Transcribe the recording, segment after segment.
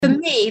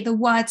me, the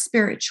word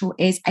spiritual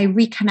is a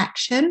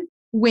reconnection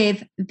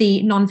with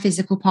the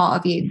non-physical part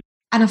of you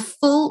and a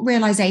full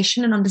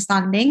realization and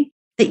understanding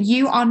that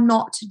you are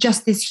not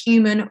just this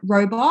human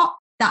robot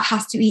that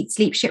has to eat,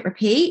 sleep, shit,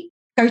 repeat,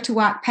 go to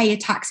work, pay your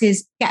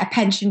taxes, get a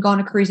pension, go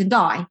on a cruise and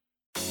die.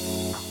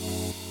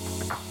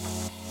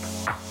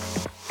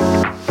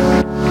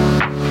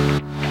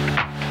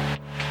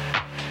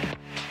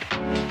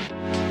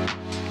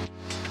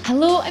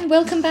 Hello and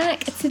welcome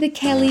back to the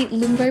Kelly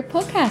Lumberg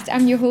podcast.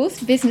 I'm your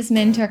host, business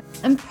mentor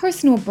and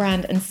personal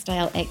brand and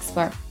style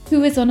expert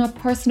who is on a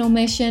personal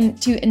mission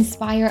to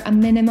inspire a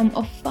minimum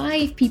of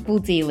 5 people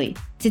daily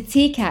to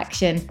take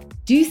action,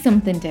 do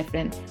something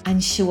different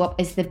and show up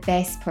as the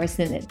best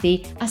person that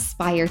they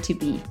aspire to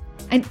be.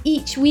 And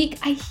each week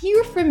I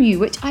hear from you,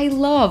 which I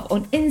love,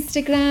 on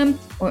Instagram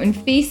or on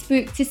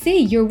Facebook to say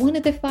you're one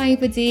of the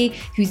 5 a day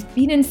who's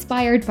been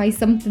inspired by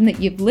something that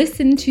you've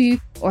listened to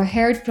or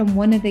heard from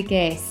one of the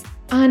guests.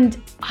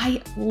 And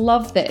I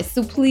love this.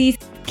 So please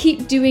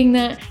keep doing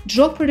that.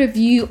 Drop a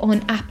review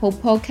on Apple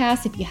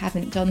Podcasts if you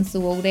haven't done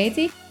so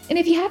already. And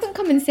if you haven't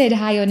come and said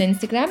hi on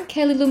Instagram,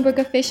 Kelly Lumberg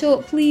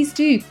Official, please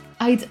do.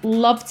 I'd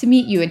love to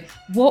meet you. And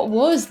what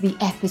was the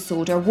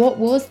episode or what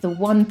was the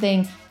one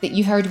thing that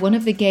you heard one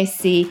of the guests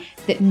say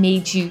that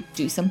made you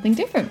do something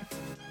different?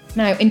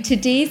 Now, in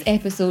today's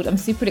episode, I'm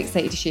super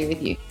excited to share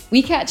with you.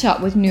 We catch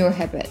up with Noor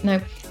Hibbert. Now,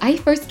 I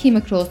first came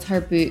across her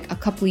book a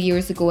couple of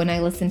years ago and I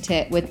listened to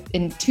it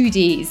within 2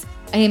 days.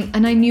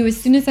 And I knew as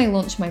soon as I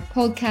launched my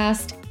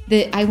podcast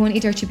that I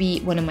wanted her to be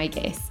one of my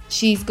guests.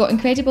 She's got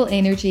incredible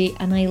energy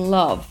and I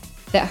love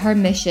that her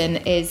mission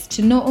is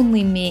to not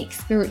only make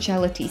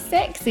spirituality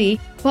sexy,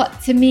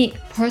 but to make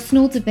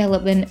personal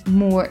development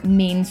more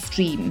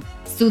mainstream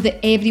so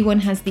that everyone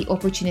has the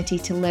opportunity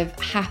to live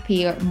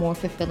happier, more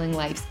fulfilling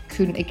lives.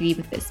 Couldn't agree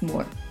with this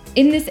more.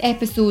 In this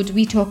episode,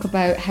 we talk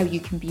about how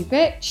you can be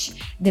rich,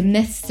 the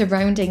myths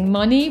surrounding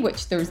money,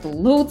 which there's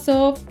loads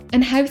of,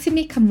 and how to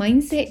make a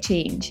mindset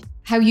change,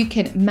 how you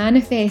can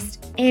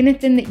manifest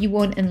anything that you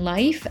want in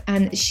life.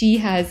 And she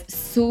has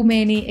so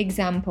many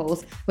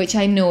examples, which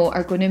I know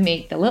are going to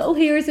make the little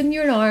hairs on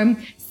your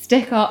arm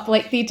stick up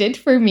like they did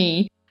for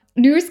me.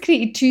 Noor's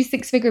created 2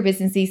 6-figure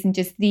businesses in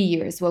just 3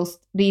 years whilst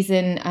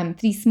raising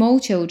 3 small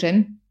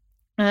children.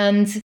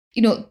 And,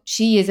 you know,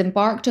 she is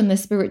embarked on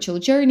this spiritual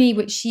journey,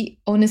 which she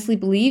honestly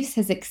believes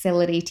has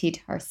accelerated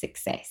her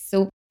success.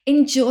 So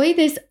enjoy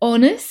this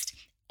honest,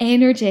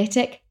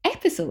 energetic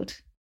episode.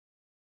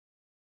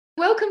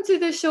 Welcome to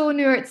the show,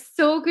 Noor. It's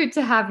so good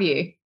to have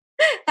you.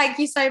 Thank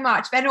you so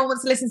much. If anyone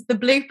wants to listen to the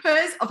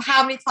bloopers of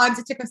how many times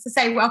it took us to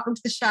say welcome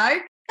to the show,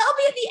 that'll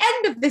be at the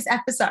end of this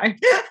episode.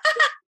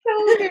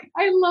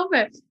 I love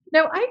it.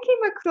 Now, I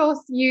came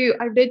across you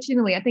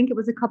originally, I think it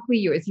was a couple of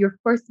years. Your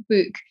first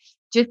book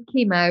just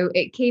came out.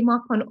 It came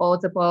up on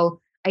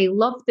Audible. I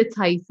loved the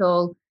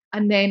title.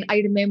 And then I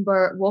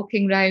remember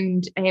walking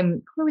around,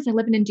 where was I,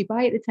 living in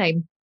Dubai at the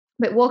time?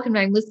 But walking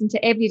around, listening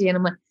to every day. And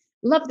I'm like,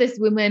 love this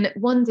woman.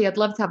 One day I'd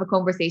love to have a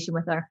conversation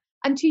with her.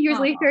 And 2 years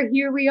later,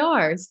 here we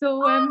are.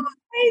 So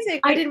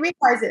amazing. I didn't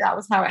realize that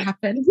was how it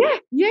happened.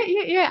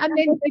 Yeah. And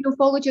then,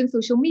 followed you on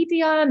social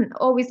media and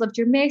always loved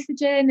your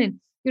messaging. And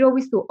you're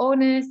always so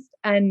honest.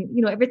 And,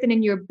 everything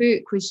in your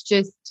book was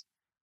just,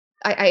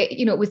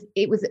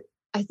 it was,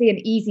 I say,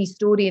 an easy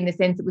story in the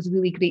sense it was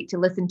really great to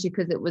listen to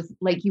because it was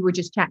like you were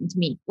just chatting to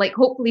me. Like,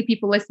 hopefully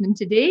people listening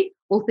today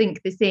will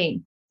think the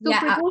same. So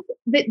for those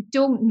that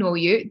don't know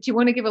you, do you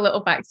want to give a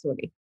little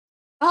backstory?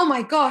 Oh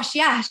my gosh,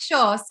 yeah,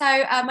 sure.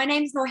 So my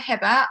name is Noor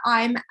Hibbert.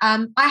 I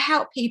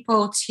help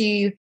people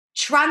to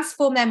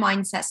transform their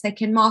mindset so they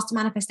can master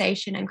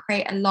manifestation and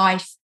create a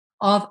life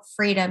of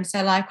freedom.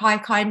 So like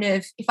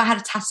if I had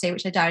a tattoo,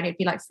 which I don't, it'd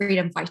be like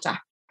freedom fighter.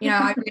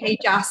 I really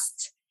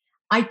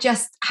I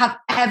just have,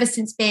 ever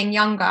since being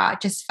younger, I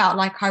just felt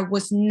like I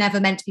was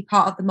never meant to be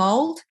part of the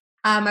mold.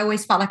 I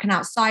always felt like an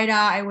outsider.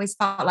 I always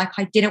felt like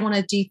I didn't want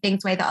to do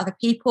things the way that other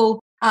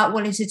people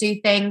wanted to do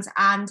things.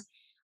 And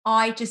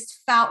I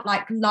just felt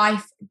like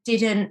life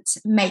didn't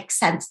make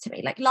sense to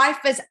me. Like life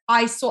as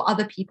I saw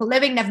other people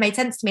living never made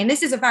sense to me. And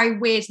this is a very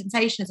weird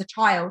sensation as a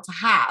child to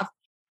have,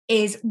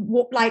 is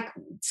what, like,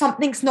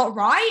 something's not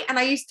right. And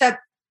I used to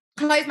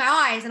close my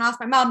eyes and ask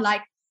my mum,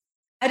 like,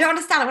 I don't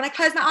understand. When I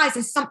close my eyes,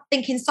 there's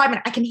something inside me.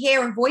 I can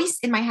hear a voice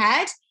in my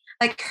head.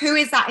 Like, who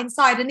is that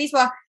inside? And these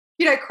were,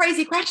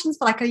 crazy questions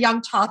for like a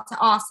young child to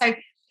ask. So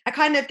I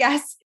kind of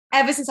guess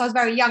ever since I was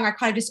very young, I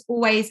kind of just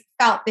always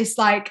felt this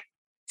like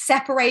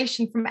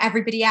separation from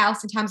everybody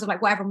else in terms of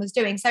like what everyone was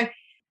doing. So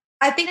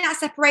I think that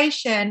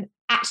separation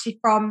actually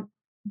from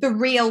the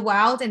real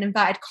world, in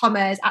inverted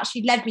commas,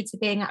 actually led me to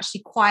being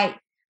actually quite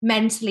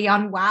mentally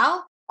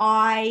unwell.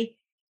 I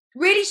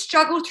really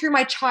struggled through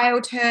my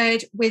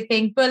childhood with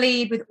being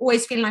bullied, with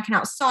always feeling like an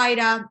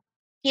outsider.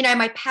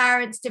 My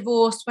parents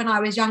divorced when I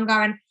was younger,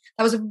 and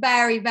that was a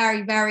very,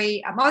 very,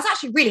 very, I was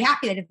actually really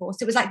happy they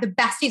divorced. It was like the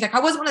best news. Like, I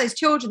wasn't one of those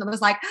children that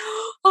was like,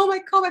 oh my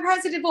God, my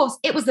parents are divorced.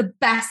 It was the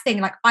best thing.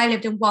 Like, I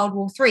lived in World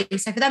War III.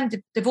 So for them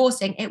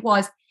divorcing, it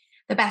was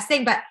the best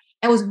thing. But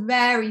it was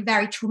very,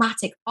 very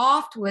traumatic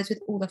afterwards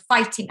with all the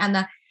fighting and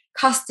the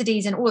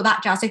custodies and all of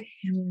that jazz. So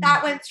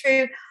that went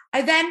through.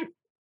 I then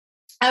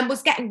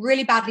was getting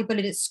really badly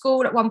bullied at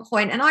school at one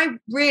point, and I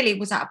really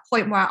was at a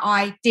point where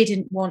I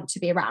didn't want to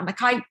be around.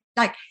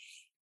 Like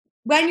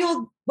when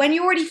you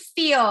already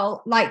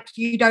feel like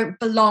you don't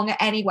belong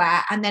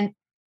anywhere, and then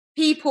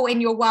people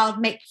in your world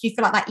make you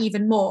feel like that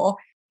even more.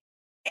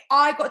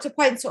 I got to a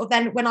point sort of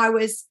then when I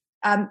was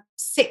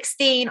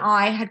 16,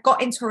 I had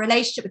got into a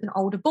relationship with an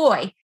older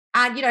boy,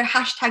 and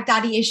hashtag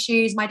daddy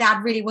issues. My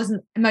dad really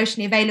wasn't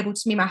emotionally available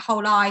to me my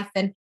whole life,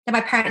 and then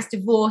my parents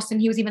divorced,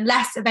 and he was even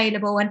less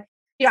available. And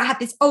I had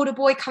this older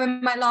boy come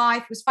in my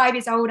life, who was 5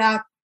 years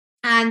older.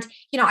 And,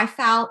 I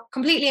fell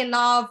completely in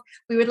love.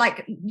 We would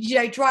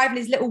drive in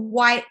his little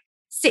white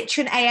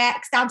Citroen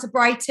AX down to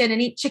Brighton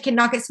and eat chicken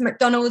nuggets from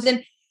McDonald's.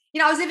 And,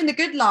 I was living the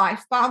good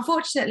life. But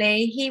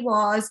unfortunately, he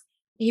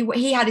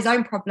had his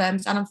own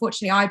problems. And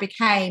unfortunately, I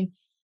became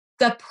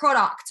the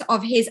product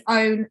of his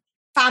own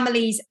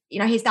family's,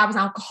 his dad was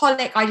an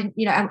alcoholic. I didn't,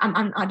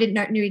 I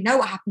didn't really know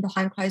what happened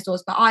behind closed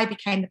doors, but I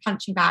became the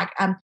punching bag,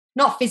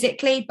 not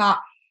physically, but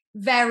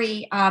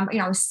very, I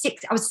was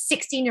a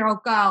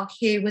 16-year-old girl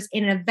who was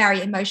in a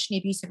very emotionally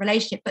abusive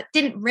relationship, but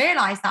didn't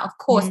realize that, of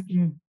course,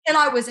 till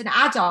I was an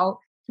adult.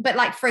 But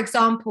like, for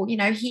example,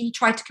 he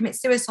tried to commit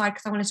suicide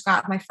because I wanted to go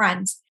out with my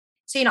friends.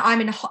 So,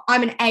 I'm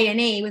in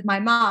A&E with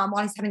my mom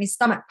while he's having his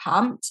stomach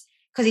pumped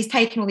because he's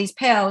taking all these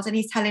pills, and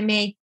he's telling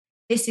me,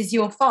 this is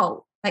your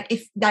fault.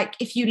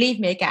 If you leave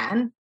me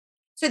again.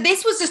 So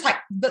this was just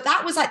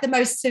that was the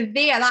most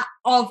severe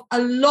of a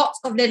lot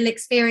of little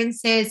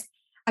experiences.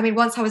 I mean,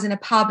 once I was in a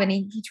pub and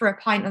he threw a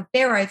pint of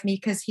beer over me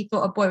because he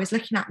thought a boy was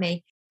looking at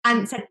me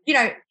and said,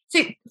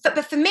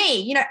 but for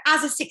me,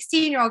 as a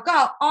 16-year-old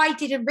girl, I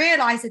didn't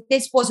realize that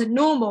this wasn't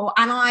normal.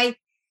 And I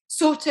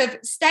sort of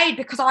stayed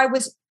because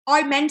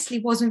I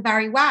mentally wasn't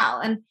very well.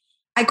 And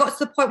I got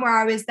to the point where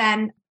I was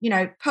then,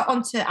 put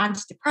onto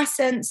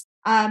antidepressants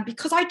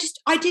because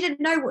I didn't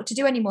know what to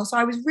do anymore. So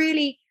I was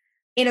really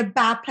in a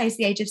bad place at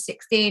the age of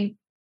 16.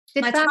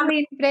 Did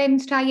family and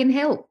friends try and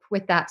help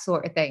with that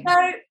sort of thing?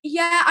 So,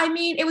 yeah, I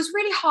mean, it was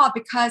really hard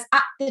because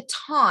at the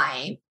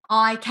time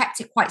I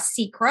kept it quite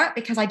secret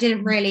because I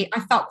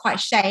felt quite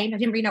ashamed. I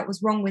didn't really know what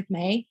was wrong with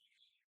me.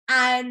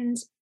 And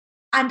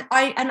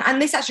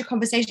this actual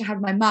conversation I had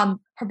with my mum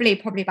probably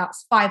about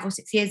 5 or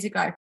 6 years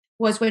ago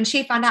was when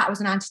she found out I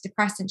was an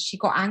antidepressant, she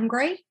got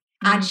angry.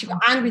 And she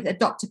got angry that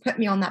the doctor put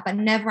me on that, but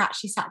never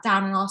actually sat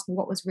down and asked me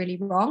what was really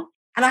wrong.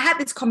 And I had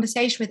this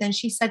conversation with her, and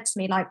she said to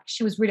me,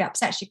 she was really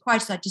upset. She cried.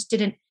 So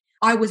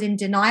I was in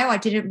denial. I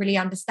didn't really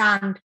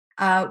understand,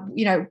 how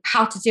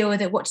to deal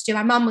with it, what to do.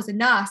 My mum was a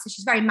nurse, so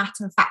she's a very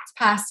matter-of-fact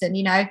person,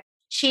 and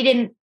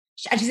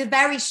she's a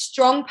very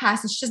strong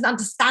person. She doesn't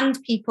understand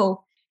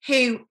people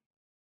who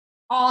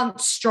aren't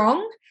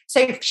strong.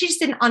 So she just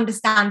didn't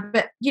understand,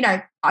 but,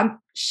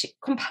 she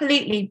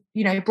completely,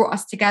 brought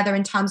us together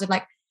in terms of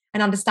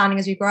an understanding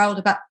as we grow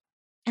older.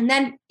 And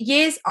then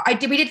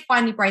we did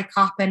finally break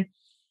up, and,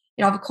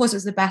 of course it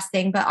was the best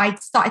thing, but I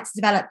started to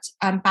develop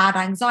bad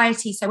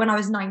anxiety. So when I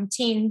was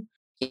 19,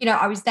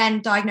 I was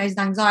then diagnosed with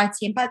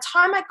anxiety. And by the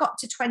time I got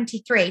to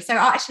 23, so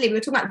actually we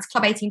were talking about this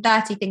Club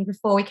 1830 thing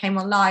before we came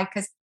on live,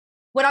 because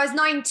when I was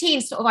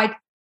 19, sort of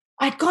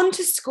I'd gone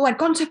to school, I'd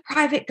gone to a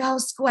private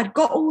girls' school, I'd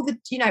got all of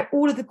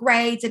the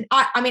grades. And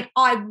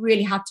I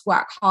really had to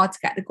work hard to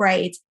get the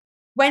grades,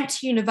 went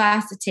to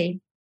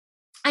university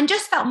and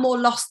just felt more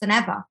lost than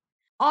ever.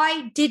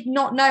 I did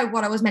not know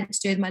what I was meant to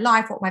do with my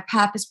life, what my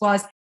purpose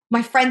was.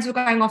 My friends were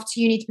going off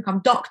to uni to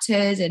become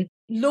doctors and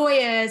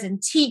lawyers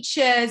and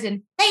teachers,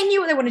 and they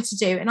knew what they wanted to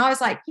do. And I was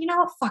like, you know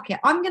what, fuck it.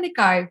 I'm going to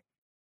go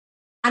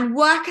and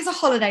work as a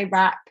holiday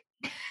rep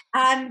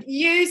and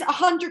use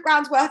 100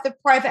 grand's worth of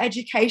private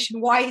education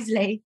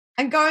wisely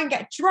and go and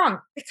get drunk,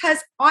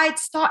 because I had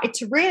started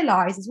to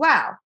realize as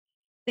well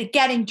that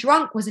getting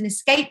drunk was an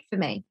escape for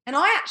me. And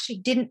I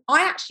actually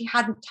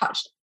hadn't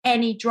touched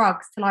any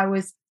drugs till I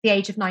was the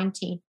age of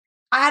 19.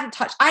 I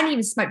hadn't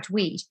even smoked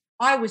weed.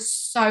 I was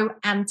so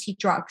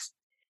anti-drugs.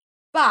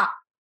 But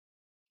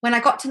when I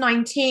got to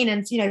 19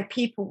 and,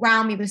 people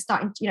around me were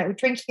starting,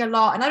 drinking a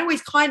lot, and I'd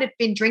always kind of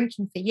been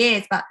drinking for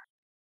years, but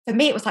for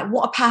me, it was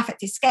what a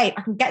perfect escape.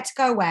 I can get to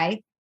go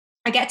away.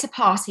 I get to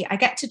party. I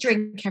get to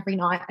drink every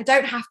night. I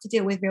don't have to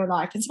deal with real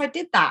life. And so I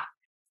did that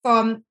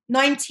from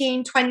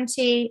 19,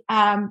 20,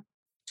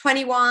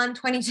 21,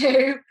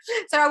 22.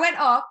 So I went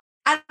off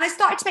and I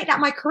started to make that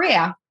my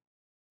career.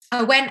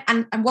 I went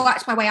and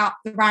worked my way up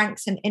the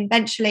ranks and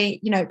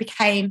eventually,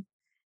 became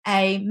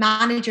a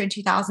manager in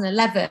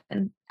 2011.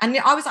 And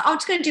I was like, I'm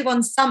just going to do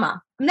one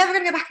summer. I'm never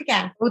going to go back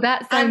again. Oh,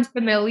 that sounds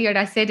familiar.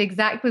 I said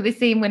exactly the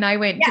same when I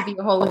went to be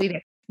a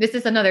holiday. This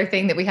is another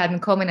thing that we had in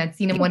common. I'd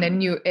seen in one of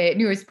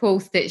Noor's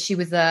posts that she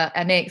was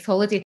an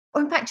ex-holiday.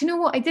 Or in fact, you know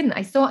what? I didn't.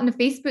 I saw it in the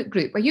Facebook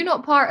group. Are you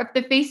not part of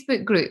the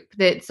Facebook group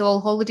that's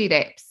all holiday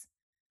reps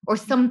or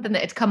something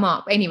that had come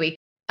up? Anyway.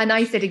 And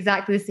I said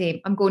exactly the same.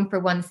 I'm going for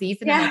one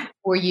season and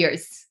 4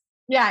 years.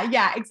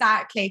 Yeah,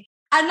 exactly.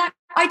 And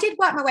I did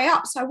work my way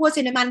up. So I was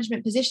in a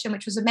management position,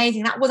 which was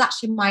amazing. That was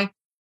actually my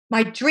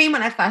my dream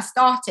when I first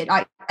started.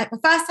 The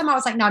first time I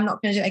was like, no, I'm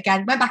not going to do it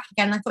again. Went back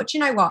again. And I thought, you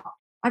know what?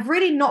 I've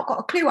really not got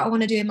a clue what I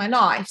want to do in my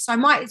life. So I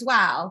might as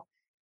well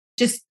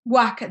just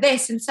work at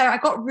this. And so I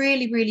got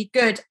really, really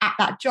good at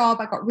that job.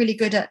 I got really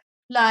good at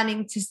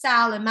learning to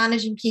sell and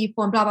managing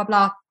people and blah, blah,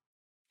 blah.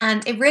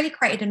 And it really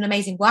created an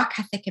amazing work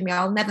ethic in me.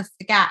 I'll never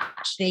forget,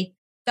 actually,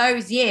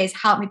 those years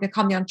helped me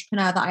become the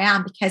entrepreneur that I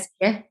am, because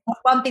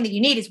one thing that you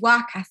need is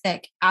work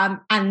ethic.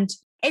 And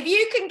if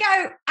you can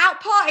go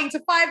out partying to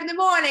 5 a.m.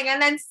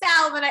 and then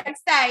sell the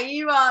next day,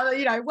 you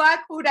are, work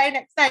all day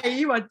next day,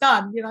 you are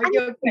done. You're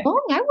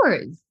long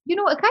hours.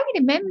 I can't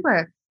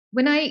remember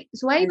when I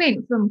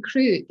went from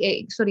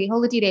holiday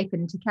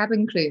repping to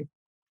cabin crew.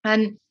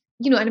 And,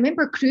 and I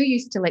remember crew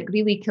used to like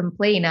really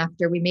complain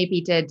after we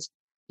maybe did,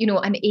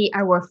 an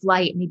 8-hour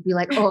flight, and they'd be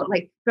like, oh,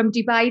 like from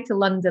Dubai to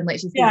London,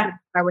 let's just say 6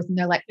 hours. And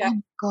they're like, oh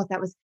my God, that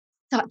was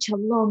such a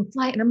long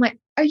flight. And I'm like,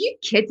 are you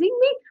kidding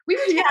me? We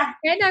were doing a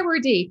 10-hour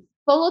day,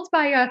 followed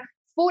by a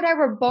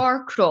 4-hour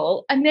bar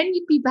crawl, and then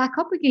you'd be back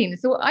up again.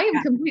 So I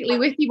am completely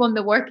with you on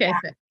the work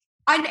ethic.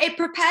 And it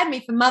prepared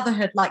me for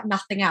motherhood like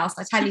nothing else.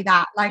 I tell you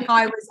that. Like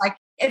I was like,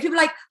 if people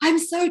were like, I'm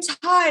so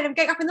tired, I'm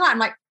getting up in the night. I'm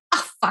like,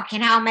 oh,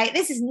 fucking hell, mate.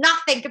 This is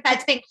nothing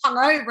compared to being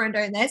hungover and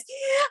doing this.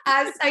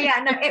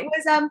 It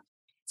was,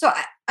 so,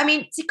 I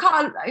mean, you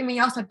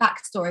asked my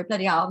backstory,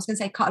 bloody hell. I was going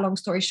to say cut a long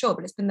story short,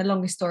 but it's been the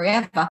longest story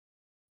ever.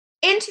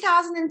 In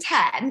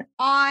 2010,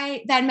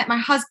 I then met my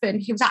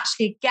husband, who was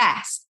actually a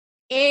guest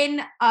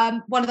in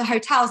one of the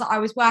hotels that I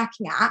was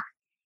working at.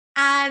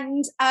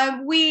 And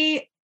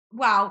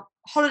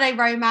holiday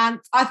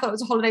romance. I thought it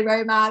was a holiday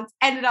romance.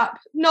 Ended up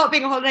not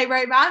being a holiday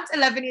romance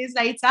 11 years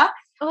later.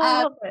 Oh,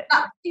 I love it.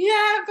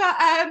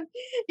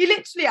 You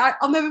literally,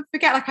 I'll never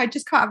forget, like I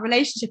just come out of a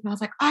relationship and I was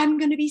like, I'm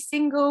going to be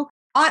single.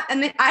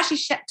 And then I actually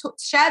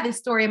share this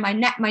story in my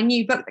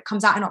new book that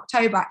comes out in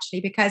October,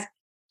 actually, because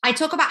I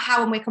talk about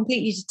how when we're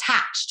completely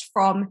detached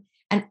from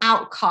an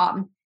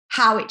outcome,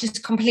 how it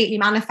just completely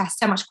manifests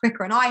so much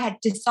quicker. And I had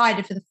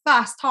decided for the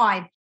first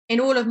time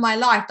in all of my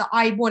life that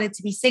I wanted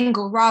to be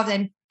single rather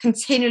than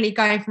continually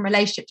going from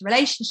relationship to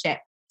relationship.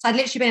 So I'd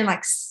literally been in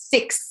like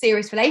 6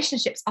 serious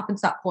relationships up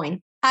until that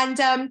point. And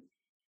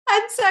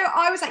so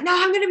I was like, no,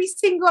 I'm going to be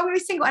single.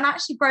 And I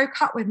actually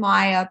broke up with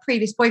my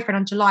previous boyfriend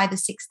on July the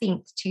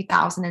 16th,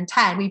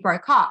 2010. We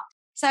broke up.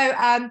 So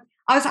I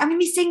was like, I'm going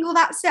to be single.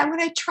 That's it. I'm going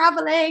to go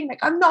traveling. Like,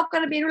 I'm not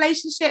going to be in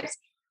relationships.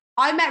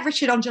 I met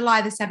Richard on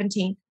July the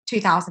 17th,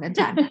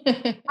 2010.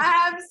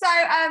 I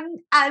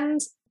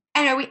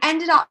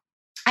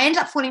ended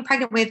up falling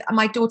pregnant with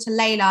my daughter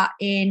Layla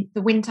in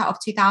the winter of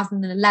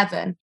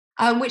 2011,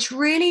 which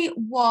really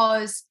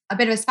was a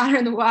bit of a spanner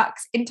in the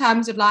works in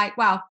terms of like,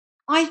 well,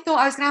 I thought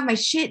I was going to have my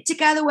shit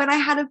together when I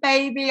had a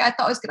baby. I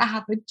thought I was going to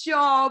have a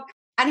job.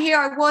 And here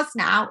I was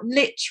now,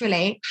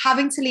 literally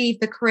having to leave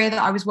the career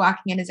that I was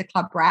working in as a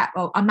club rep,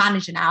 or a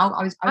manager now.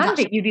 I was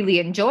that you really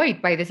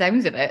enjoyed by the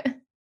sounds of it.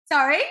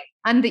 Sorry?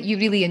 And that you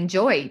really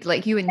enjoyed,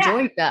 like you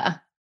enjoyed that.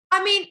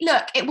 I mean,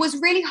 look, it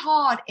was really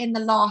hard in the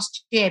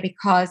last year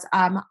because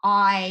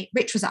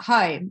Rich was at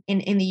home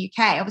in the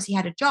UK. Obviously, he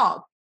had a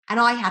job and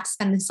I had to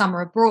spend the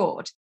summer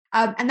abroad.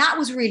 And that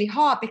was really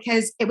hard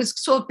because it was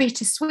sort of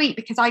bittersweet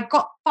because I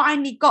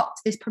finally got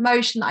to this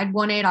promotion that I'd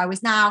wanted. I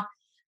was now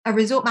a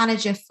resort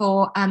manager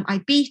for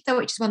Ibiza,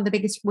 which is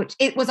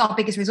it was our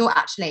biggest resort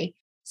actually.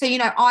 So,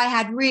 I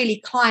had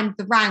really climbed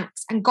the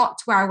ranks and got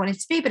to where I wanted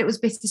to be, but it was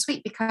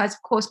bittersweet because,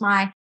 of course,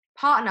 my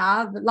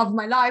partner, the love of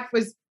my life,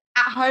 was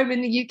at home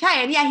in the UK.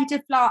 And yeah, he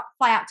did fly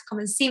out to come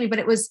and see me, but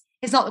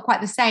it's not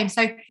quite the same.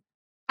 So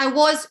I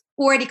was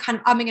already kind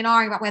of umming and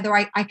ahhing about whether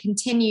I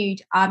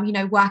continued,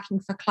 working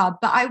for club,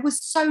 but I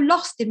was so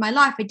lost in my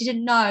life. I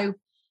didn't know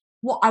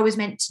what I was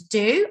meant to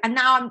do. And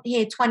now I'm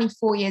here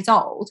 24 years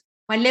old.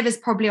 My liver's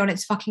probably on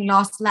its fucking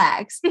last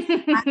legs.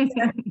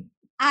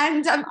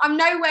 And I'm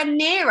nowhere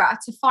nearer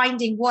to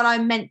finding what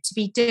I'm meant to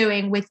be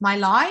doing with my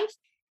life.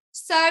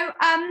 So,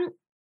 and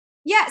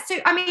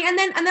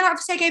then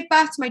obviously I gave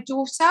birth to my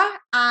daughter,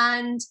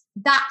 and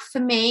that for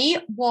me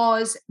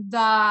was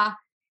the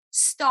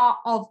start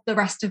of the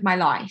rest of my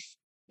life.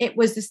 It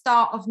was the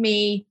start of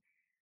me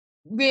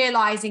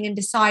realizing and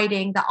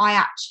deciding that I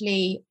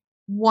actually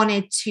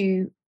wanted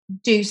to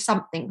do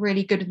something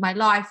really good with my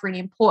life, really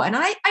important.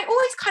 And I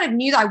always kind of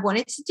knew that I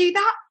wanted to do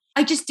that.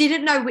 I just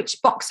didn't know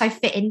which box I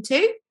fit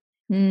into.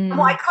 And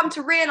what I come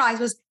to realize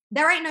was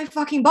there ain't no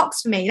fucking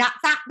box for me. That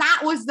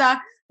was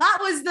the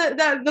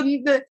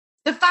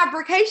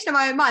fabrication of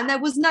my own mind. There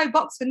was no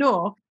box for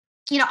Noor.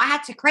 I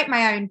had to create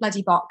my own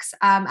bloody box.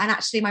 And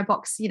actually my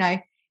box,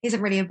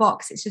 isn't really a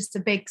box. It's just a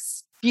big,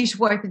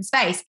 beautiful open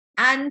space.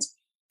 And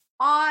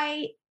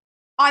I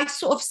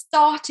sort of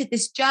started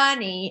this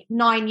journey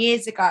 9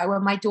 years ago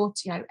when my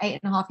daughter,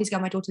 8.5 years ago,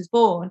 my daughter was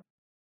born,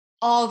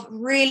 of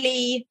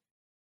really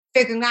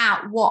figuring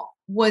out what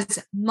was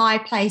my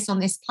place on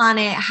this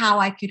planet, how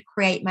I could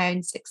create my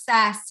own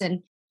success.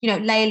 And,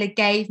 Layla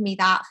gave me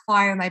that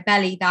fire in my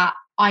belly that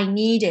I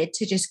needed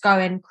to just go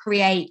and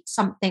create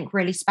something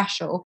really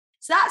special.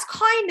 So that's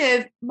kind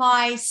of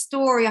my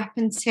story up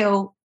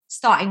until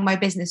starting my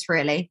business,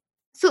 really.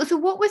 So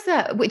what was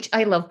that, which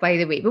I love, by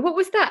the way, but what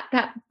was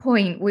that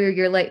point where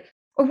you're like,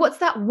 or what's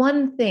that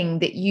one thing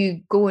that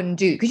you go and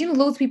do? Because,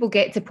 loads of people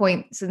get to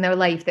points in their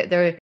life that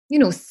they're,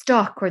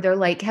 stuck, or they're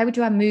like, how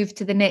do I move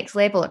to the next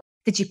level?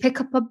 Did you pick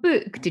up a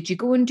book? Did you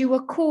go and do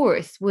a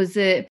course? Was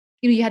it,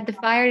 you had the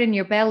fire in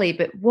your belly,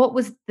 but what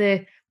was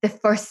the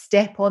first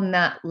step on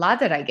that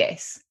ladder, I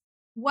guess?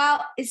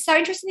 Well, it's so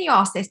interesting you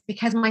ask this,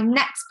 because my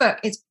next book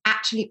is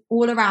actually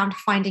all around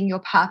finding your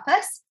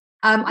purpose.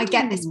 I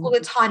get this all the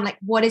time, like,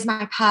 what is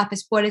my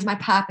purpose? What is my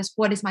purpose?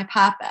 What is my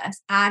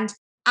purpose? And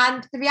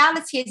the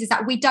reality is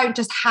that we don't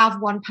just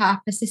have one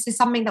purpose. This is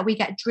something that we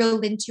get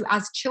drilled into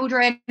as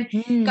children. Go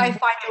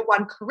find your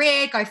one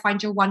career, go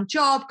find your one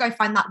job, go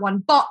find that one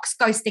box,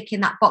 go stick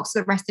in that box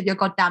for the rest of your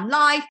goddamn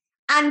life,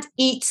 and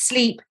eat,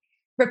 sleep,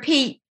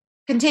 repeat,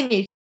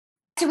 continue.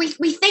 So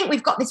we think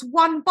we've got this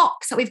one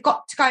box that we've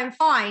got to go and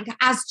find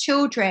as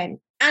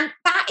children. And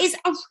that is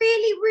a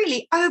really,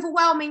 really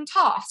overwhelming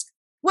task.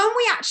 When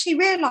we actually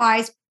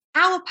realize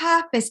our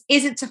purpose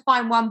isn't to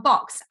find one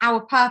box,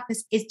 our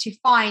purpose is to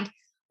find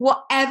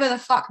whatever the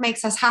fuck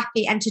makes us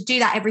happy, and to do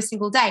that every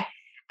single day.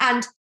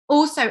 And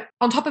also,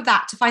 on top of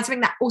that, to find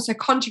something that also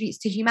contributes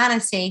to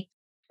humanity,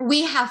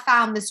 we have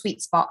found the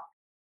sweet spot.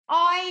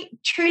 I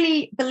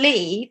truly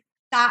believe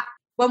that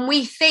when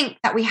we think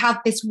that we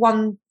have this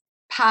one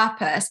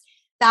purpose,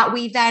 that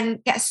we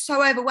then get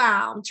so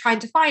overwhelmed trying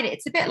to find it.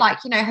 It's a bit like,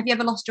 have you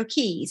ever lost your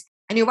keys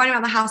and you're running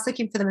around the house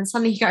looking for them, and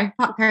suddenly you go,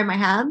 fuck, they're in my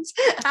hands?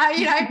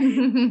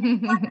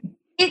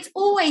 It's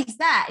always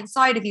there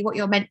inside of you, what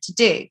you're meant to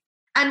do.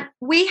 And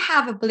we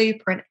have a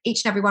blueprint.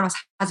 Each and every one of us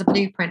has a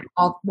blueprint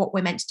of what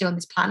we're meant to do on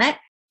this planet.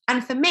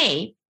 And for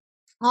me,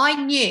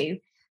 I knew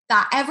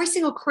that every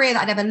single career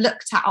that I'd ever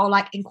looked at, or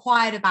like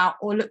inquired about,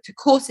 or looked at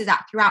courses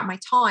at throughout my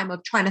time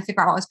of trying to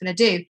figure out what I was going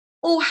to do,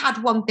 all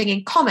had one thing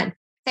in common.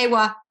 They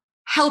were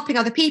helping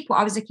other people.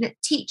 I was looking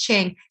at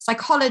teaching,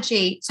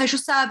 psychology, social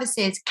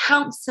services,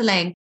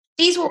 counseling.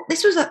 This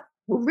was a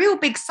real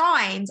big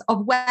signs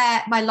of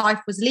where my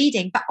life was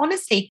leading. But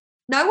honestly,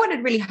 no one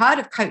had really heard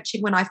of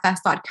coaching when I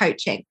first started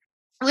coaching.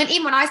 And then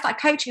even when I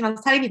started coaching, I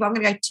was telling people I'm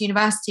going to go to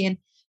university and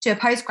do a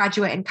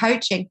postgraduate in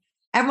coaching.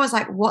 Everyone's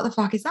like, what the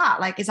fuck is that?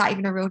 Like, is that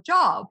even a real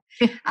job?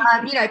 People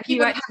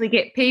you actually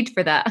get paid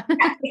for that.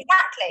 Yeah,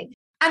 exactly.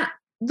 And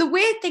the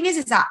weird thing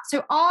is that,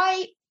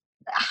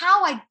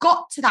 how I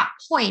got to that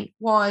point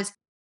was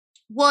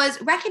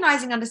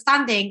recognizing,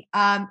 understanding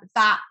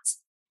that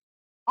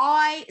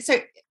I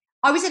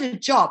was in a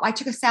job. I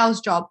took a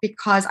sales job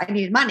because I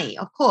needed money,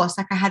 of course.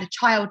 Like, I had a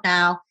child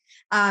now.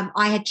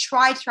 I had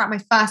tried throughout my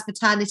first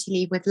maternity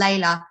leave with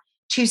Layla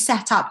to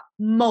set up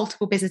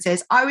multiple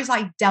businesses. I was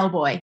like Del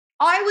Boy.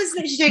 I was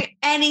literally doing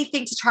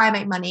anything to try and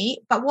make money.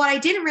 But what I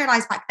didn't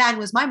realize back then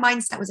was my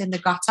mindset was in the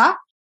gutter.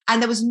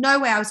 And there was no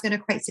way I was going to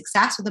create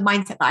success with the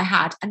mindset that I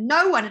had. And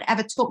no one had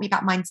ever taught me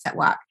about mindset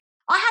work.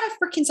 I had a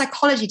freaking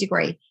psychology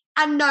degree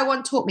and no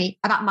one taught me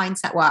about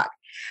mindset work.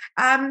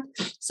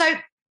 So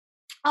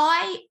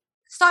I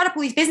started up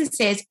all these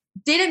businesses,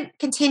 didn't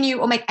continue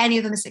or make any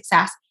of them a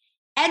success.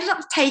 Ended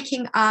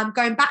up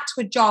going back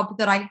to a job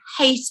that I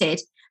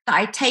hated, that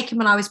I'd taken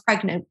when I was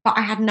pregnant, but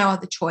I had no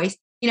other choice.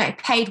 It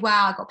paid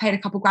well. I got paid a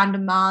couple grand a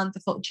month.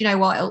 I thought, do you know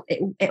what?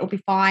 It'll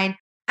be fine.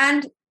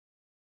 And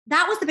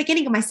that was the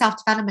beginning of my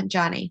self-development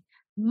journey.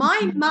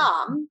 My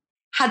mum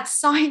had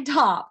signed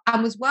up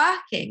and was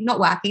not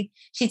working.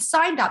 She'd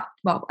signed up,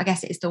 well, I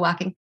guess it is still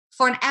working,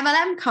 for an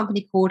MLM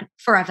company called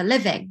Forever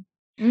Living.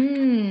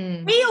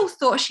 We all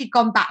thought she'd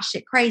gone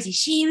batshit crazy.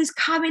 She was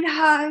coming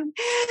home.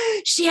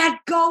 She had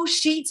gold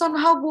sheets on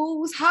her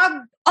walls.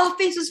 Her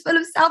office was full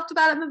of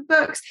self-development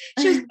books.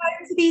 She was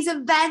going to these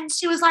events.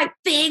 She was like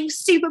being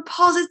super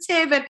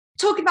positive and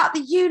talking about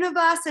the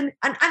universe. And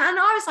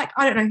I was like,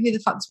 I don't know who the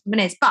fuck this woman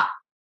is, but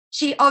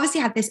she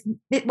obviously had this,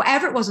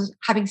 whatever it was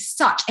having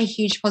such a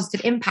huge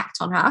positive impact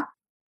on her.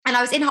 And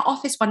I was in her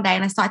office one day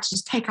and I started to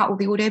just take out all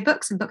the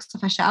audiobooks and books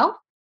off her shelf.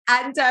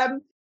 And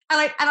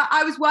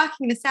I was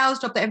working in a sales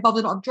job that involved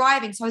a lot of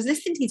driving. So I was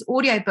listening to these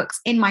audiobooks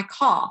in my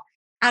car.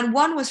 And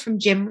one was from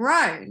Jim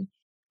Rohn.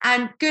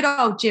 And good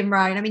old Jim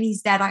Rohn, I mean,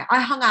 he's dead.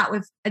 I hung out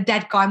with a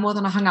dead guy more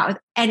than I hung out with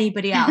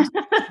anybody else.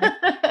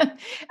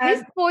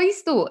 His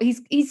voice, though,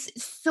 he's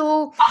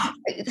so.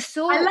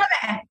 I love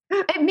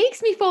it. It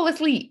makes me fall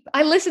asleep.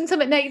 I listen to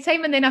him at night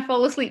time and then I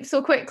fall asleep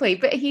so quickly.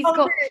 But he's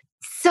got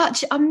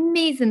such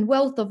amazing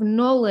wealth of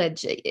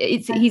knowledge.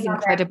 He's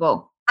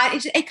incredible.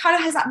 It kind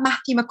of has that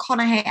Matthew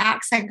McConaughey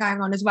accent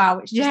going on as well,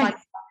 which is like,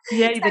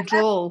 the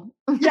drawl.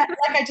 Yeah,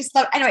 like I just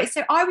love. Anyway,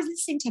 so I was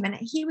listening to him and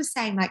he was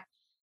saying like,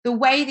 the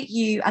way that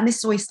you, and this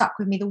has always stuck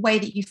with me, the way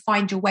that you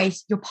find your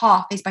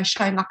path is by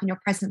showing up in your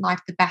present life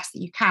the best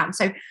that you can.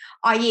 So,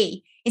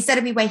 i.e., instead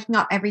of me waking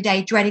up every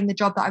day, dreading the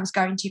job that I was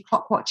going to,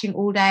 clock watching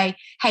all day,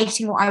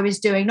 hating what I was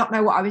doing, not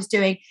know what I was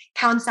doing,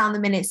 count down the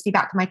minutes to be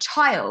back with my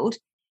child,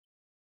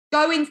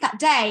 go into that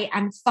day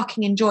and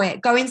fucking enjoy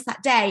it. Go into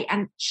that day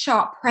and show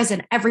up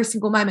present every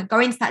single moment. Go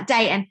into that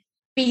day and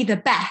be the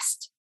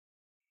best.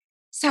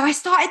 So I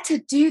started to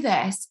do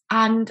this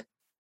and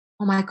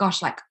oh my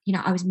gosh, like,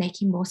 I was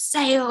making more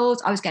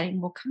sales, I was getting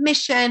more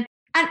commission,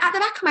 And at the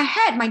back of my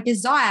head, my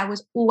desire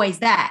was always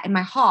there in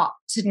my heart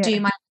to do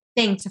my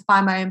thing, to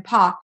find my own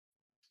path.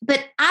 But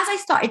as I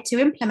started to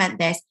implement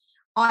this,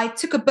 I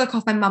took a book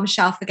off my mum's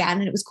shelf again,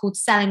 and it was called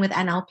Selling with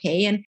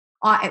NLP. And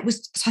so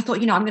I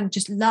thought, I'm going to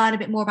just learn a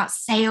bit more about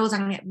sales.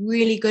 I'm going to get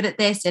really good at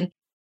this.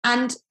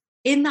 And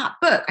in that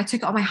book, I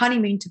took it on my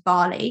honeymoon to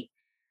Bali.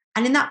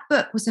 And in that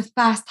book was the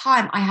first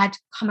time I had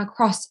come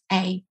across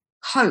a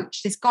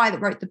coach. This guy that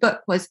wrote the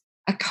book was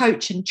a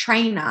coach and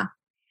trainer.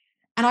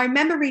 And I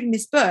remember reading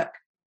this book,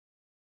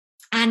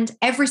 and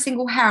every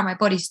single hair on my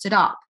body stood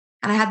up.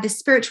 And I had this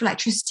spiritual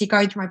electricity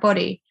going through my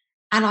body.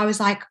 And I was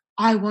like,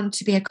 I want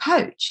to be a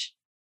coach.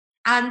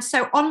 And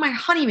so on my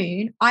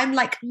honeymoon, I'm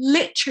like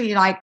literally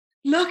like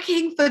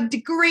looking for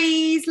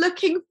degrees,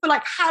 looking for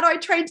like, how do I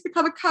train to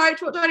become a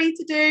coach? What do I need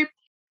to do?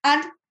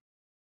 And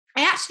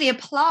I actually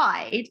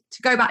applied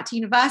to go back to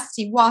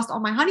university whilst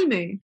on my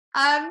honeymoon.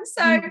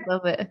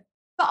 Love it.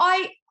 But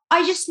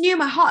I just knew in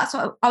my heart that's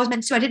what I was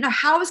meant to do. I didn't know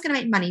how I was going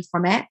to make money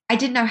from it. I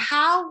didn't know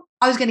how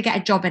I was going to get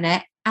a job in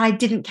it. And I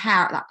didn't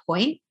care at that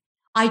point.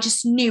 I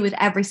just knew with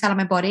every cell of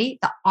my body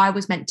that I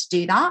was meant to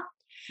do that.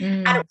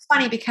 And it was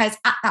funny because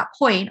at that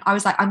point, I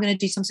was like, I'm going to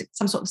do some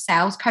sort of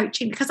sales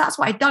coaching, because that's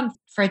what I'd done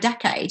for a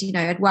decade.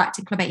 I'd worked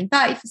in Club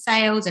 1830 for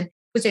sales and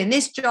was doing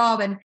this job.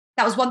 And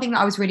that was one thing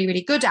that I was really,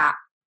 really good at.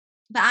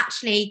 But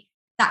actually,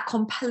 that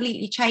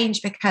completely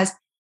changed, because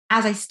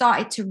as I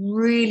started to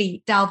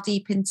really delve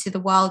deep into the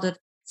world of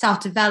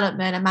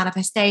self-development and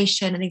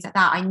manifestation and things like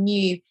that, I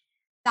knew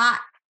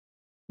that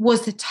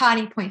was the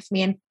turning point for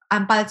me.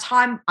 And by the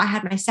time I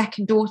had my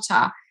second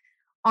daughter,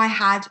 I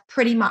had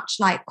pretty much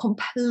like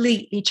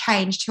completely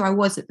changed who I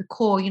was at the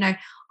core.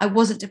 I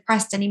wasn't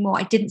depressed anymore.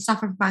 I didn't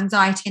suffer from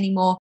anxiety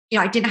anymore.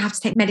 I didn't have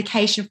to take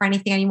medication for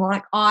anything anymore.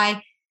 Like,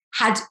 I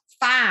had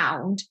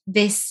found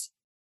this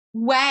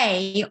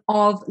way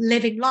of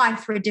living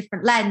life through a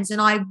different lens.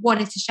 And I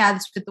wanted to share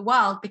this with the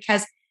world,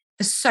 because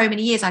for so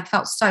many years I'd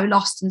felt so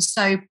lost and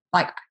so,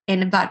 like,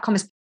 in inverted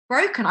commas,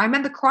 broken. I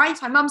remember crying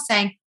to my mum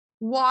saying,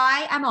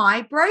 why am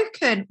I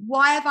broken?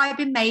 Why have I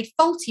been made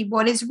faulty?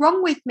 What is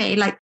wrong with me?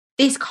 Like,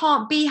 this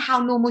can't be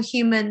how normal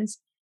humans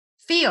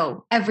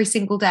feel every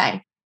single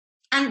day.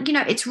 And,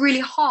 it's really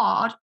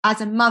hard as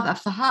a mother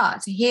for her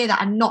to hear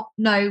that and not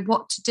know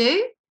what to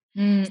do.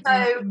 Mm-hmm.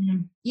 So,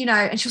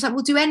 and she was like,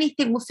 we'll do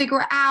anything. We'll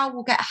figure it out.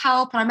 We'll get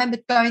help. And I remember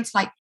going to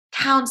like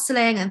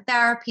counseling and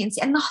therapy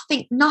and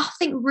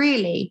nothing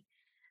really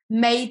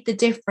made the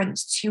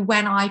difference to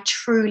when I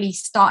truly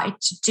started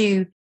to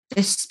do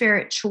the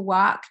spiritual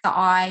work that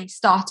I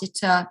started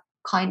to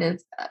kind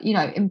of,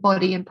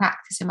 embody and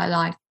practice in my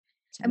life.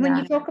 And when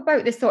you talk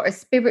about the sort of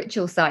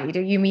spiritual side,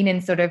 are you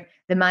meaning sort of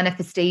the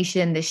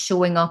manifestation, the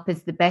showing up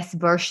as the best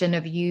version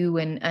of you,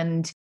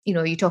 and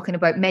you're talking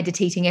about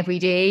meditating every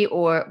day,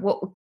 or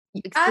what?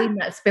 Explain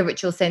that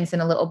spiritual sense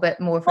in a little bit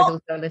more for those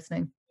that are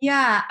listening.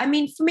 Yeah, I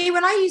mean, for me,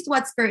 when I use the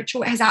word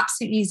spiritual, it has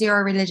absolutely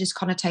zero religious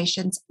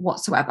connotations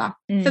whatsoever.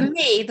 For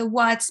me, the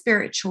word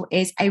spiritual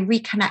is a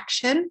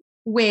reconnection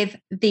with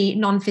the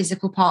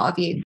non-physical part of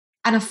you,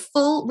 and a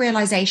full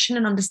realization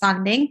and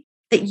understanding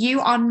that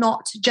you are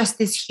not just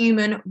this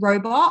human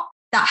robot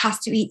that has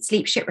to eat,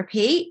 sleep, shit,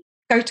 repeat,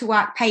 go to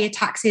work, pay your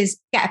taxes,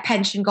 get a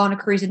pension, go on a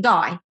cruise and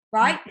die,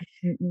 right?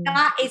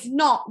 That is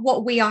not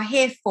what we are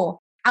here for.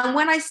 And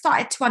when I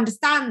started to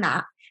understand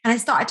that, and I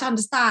started to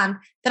understand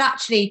that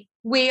actually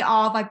we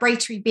are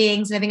vibratory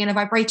beings living in a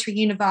vibratory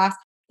universe,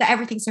 that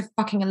everything's a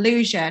fucking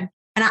illusion,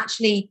 and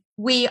actually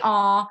we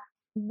are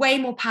way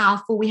more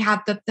powerful. We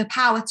have the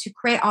power to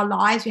create our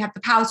lives. We have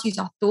the power to use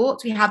our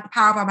thoughts. We have the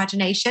power of our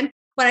imagination.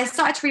 When I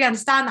started to really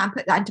understand that and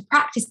put that into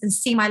practice and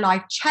see my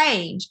life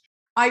change,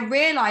 I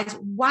realized,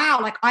 wow,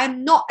 like, I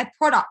am not a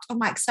product of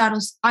my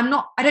externals. I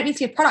don't need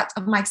to be a product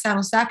of my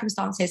external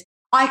circumstances.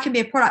 I can be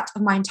a product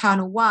of my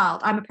internal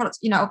world. I'm a product,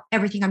 of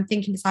everything I'm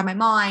thinking inside my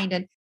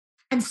mind.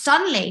 And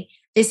suddenly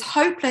this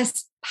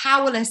hopeless,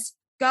 powerless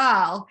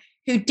girl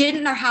who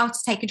didn't know how to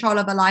take control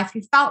of her life,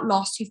 who felt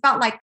lost, who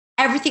felt like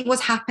everything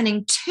was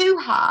happening to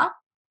her,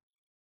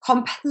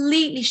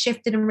 completely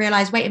shifted and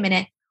realized, wait a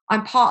minute,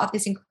 I'm part of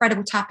this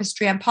incredible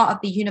tapestry. I'm part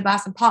of the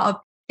universe. I'm part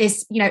of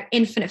this,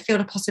 infinite field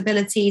of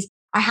possibilities.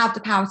 I have the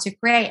power to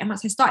create. And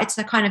once I started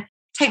to kind of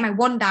take my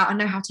wand out and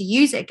know how to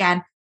use it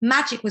again,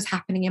 magic was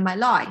happening in my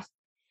life.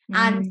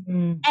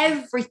 And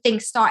everything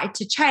started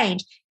to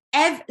change.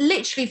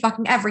 Literally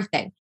fucking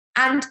everything.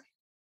 And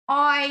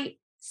I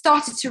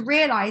started to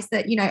realize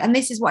that, and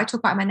this is what I talk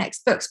about in my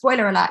next book,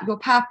 spoiler alert, your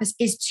purpose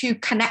is to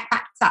connect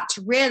back to that,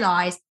 to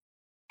realize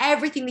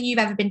everything that you've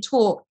ever been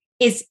taught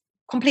is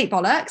complete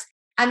bollocks.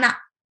 And that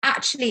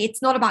actually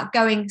it's not about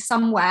going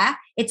somewhere.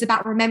 It's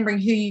about remembering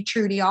who you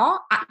truly are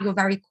at your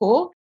very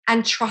core,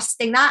 and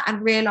trusting that,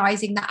 and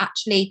realizing that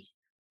actually,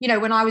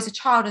 when I was a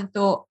child and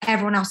thought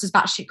everyone else was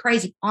batshit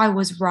crazy, I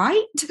was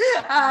right.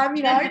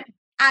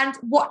 And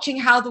watching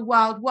how the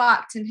world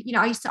worked. And,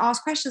 I used to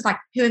ask questions like,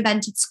 who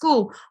invented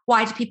school?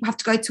 Why do people have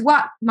to go to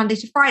work Monday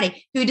to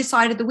Friday? Who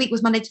decided the week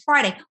was Monday to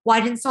Friday? Why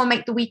didn't someone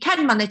make the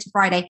weekend Monday to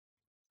Friday?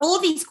 All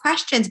these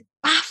questions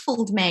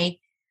baffled me,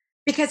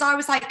 because I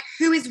was like,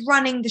 who is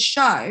running the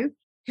show?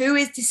 who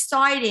is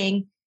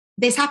deciding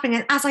this happening?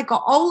 And as I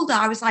got older,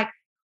 I was like,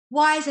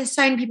 why is there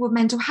so many people with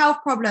mental health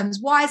problems?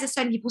 Why is there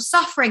so many people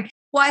suffering?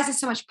 Why is there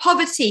so much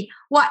poverty?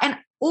 Why? And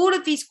all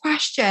of these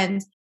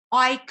questions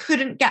I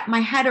couldn't get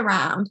my head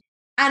around.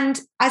 And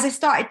as I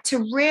started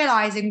to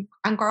realize and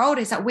grow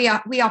older, is that we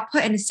are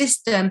put in a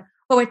system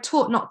where we're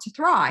taught not to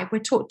thrive. We're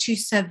taught to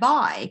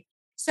survive.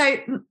 So,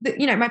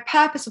 my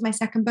purpose of my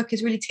second book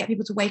is really to get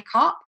people to wake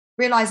up,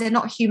 realize they're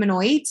not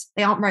humanoids,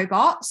 they aren't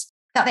robots,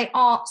 that they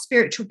are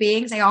spiritual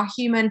beings, they are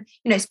human,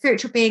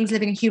 spiritual beings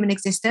living a human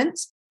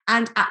existence.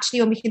 And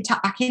actually, when we can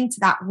tap back into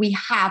that, we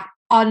have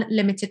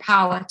unlimited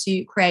power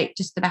to create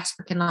just the best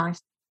freaking life.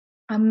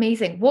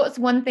 Amazing. What's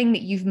one thing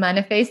that you've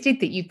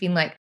manifested that you've been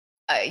like,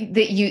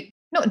 that you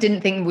not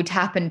didn't think would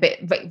happen, but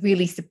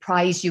really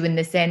surprised you in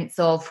the sense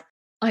of,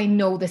 I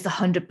know this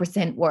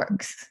 100%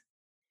 works?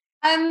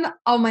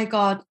 Oh my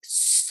God,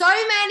 so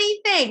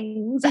many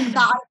things that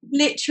I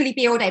literally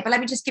be all day. But let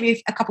me just give you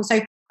a couple.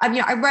 So,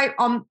 I wrote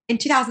in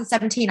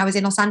 2017, I was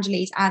in Los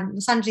Angeles, and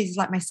Los Angeles is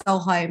like my soul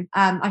home.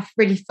 I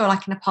really feel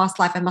like in a past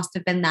life I must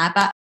have been there.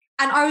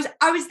 And I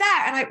was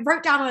there, and I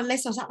wrote down on a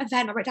list. I was at an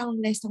event. I wrote down on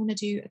a list. I want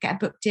to get a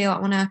book deal. I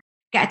want to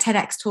get a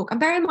TEDx talk. And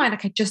bear in mind,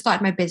 like, I just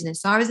started my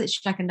business, so I was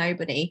literally like a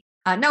nobody.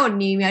 No one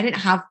knew me. I didn't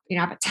have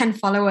about 10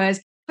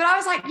 followers. But I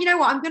was like, you know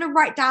what? I'm going to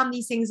write down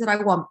these things that I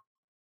want.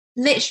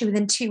 Literally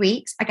within 2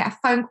 weeks, I get a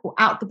phone call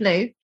out the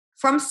blue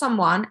from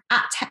someone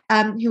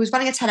who was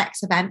running a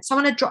TEDx event.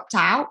 Someone had dropped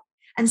out,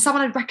 and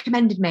someone had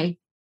recommended me.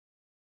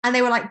 And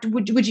they were like,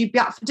 would you be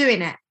up for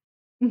doing it?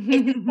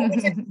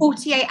 It took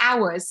 48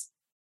 hours.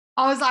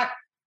 I was like,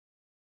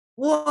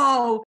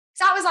 whoa.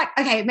 So I was like,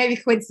 okay, maybe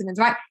coincidence,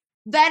 right?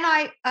 Then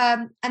I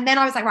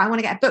was like, right, I want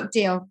to get a book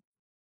deal.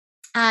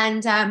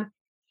 And,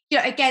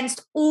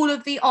 against all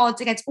of the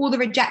odds, against all the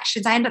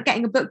rejections, I ended up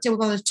getting a book deal with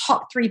one of the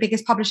top 3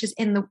 biggest publishers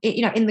in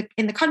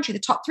the country, the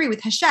top 3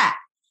 with Hachette.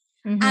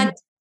 Mm-hmm.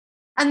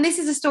 And this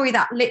is a story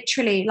that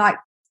literally, like,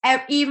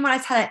 even when I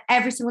tell it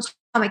every single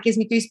time, it gives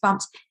me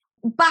goosebumps.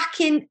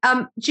 Back in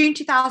June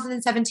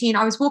 2017,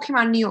 I was walking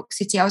around New York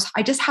City.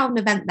 I just held an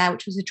event there,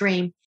 which was a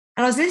dream.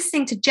 And I was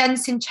listening to Jen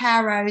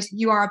Sincero's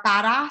You Are a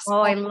Badass.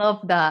 Oh, I love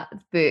that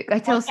book. I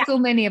tell so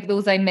many of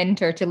those I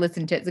mentor to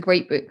listen to it. It's a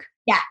great book.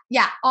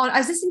 Yeah. I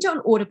was listening to it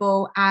on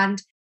Audible,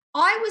 and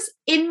I was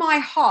in my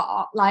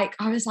heart, like,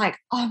 I was like,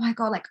 oh my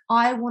God, like,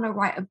 I want to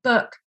write a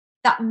book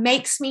that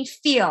makes me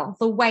feel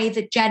the way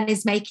that Jen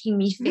is making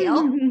me feel.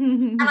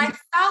 And I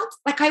felt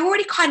like I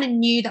already kind of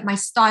knew that my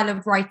style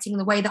of writing,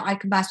 the way that I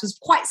converse, was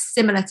quite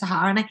similar to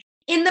her. And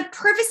in the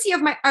privacy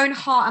of my own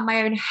heart and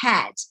my own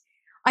head,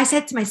 I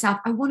said to myself,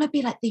 I want to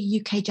be like the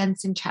UK Jen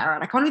Sincero.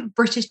 Like, I want to be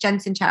British Jen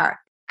Sincero.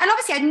 And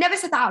obviously I'd never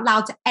said that out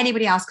loud to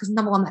anybody else, because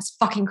number one, that's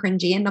fucking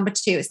cringy. And number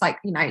two, it's like,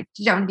 you don't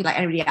want to be like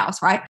anybody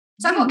else, right?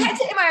 So I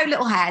kept it in my own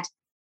little head.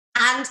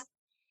 And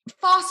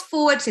fast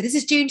forward, so this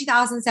is June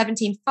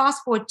 2017,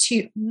 fast forward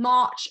to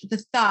March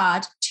the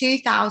 3rd,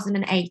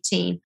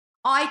 2018.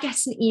 I get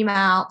an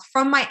email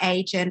from my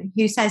agent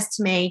who says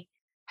to me,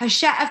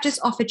 Hachette, I've just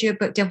offered you a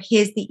book deal.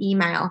 Here's the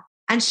email.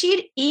 And she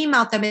had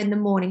emailed them in the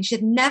morning. She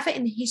had never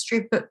in the history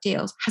of book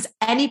deals has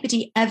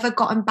anybody ever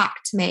gotten back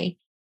to me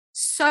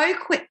so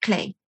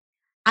quickly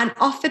and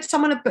offered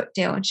someone a book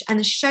deal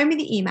and showed me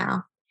the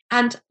email.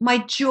 And my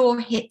jaw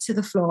hit to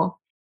the floor.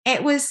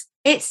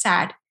 It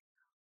said,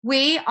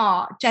 we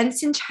are Jen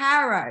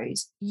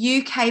Sincero's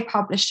UK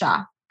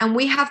publisher, and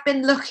we have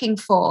been looking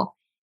for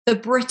the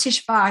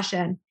British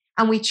version.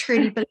 And we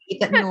truly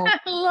believe that Noor.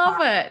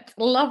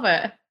 Love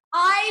it.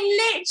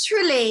 I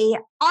literally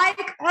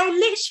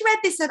read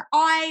this, and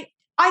I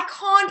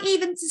can't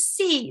even to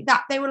see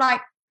that they were like,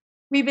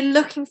 we've been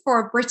looking for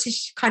a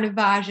British kind of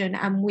version,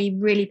 and we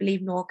really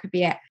believe Noor could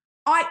be it.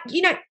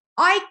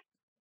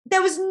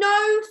 There was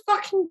no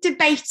fucking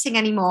debating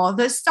anymore.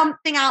 There's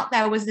something out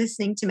there was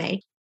listening to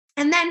me.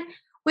 And then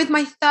with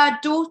my third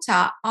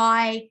daughter,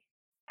 I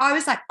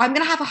was like, I'm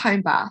going to have a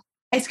home birth.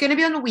 It's going to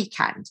be on a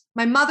weekend.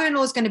 My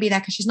mother-in-law is going to be there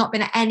because she's not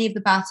been at any of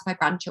the births of my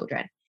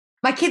grandchildren.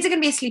 My kids are going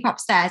to be asleep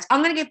upstairs.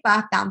 I'm going to give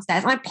birth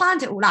downstairs. And I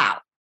planned it all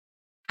out.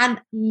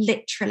 And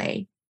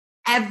literally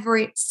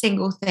every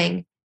single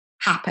thing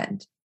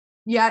happened.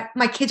 Yeah,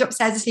 my kids are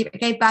upstairs asleep. I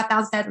gave birth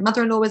downstairs. My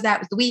mother-in-law was there. It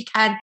was the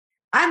weekend.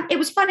 And it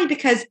was funny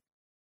because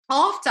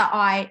after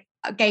I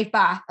gave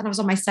birth and I was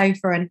on my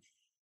sofa, and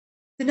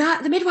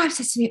the midwife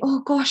says to me, oh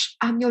gosh,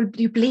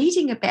 you're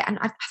bleeding a bit, and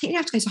I think you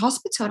have to go to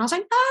hospital. And I was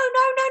like,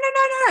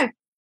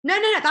 no,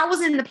 that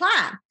wasn't in the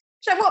plan.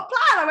 She's like, what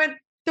plan? I went,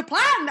 the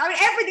plan. I mean,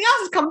 everything else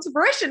has come to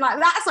fruition. Like,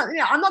 that's not,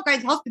 I'm not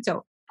going to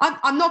hospital.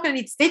 I'm not going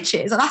to need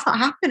stitches. Like, that's not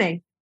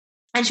happening.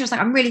 And she was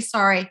like, I'm really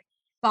sorry,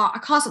 but I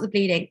can't stop the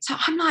bleeding. So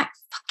I'm like,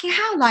 fucking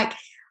hell. Like,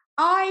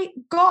 I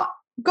got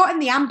in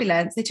the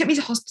ambulance. They took me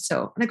to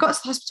hospital, and I got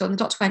to the hospital, and the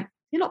doctor went,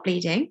 you're not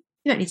bleeding.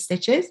 You don't need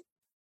stitches.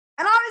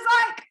 And I was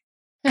like,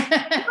 I told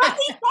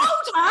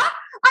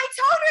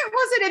her it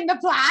wasn't in the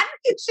plan.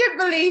 She didn't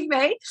believe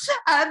me.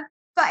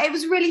 But it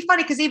was really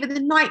funny because even the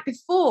night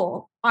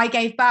before I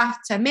gave birth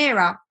to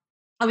Mira,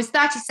 I was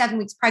 37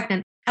 weeks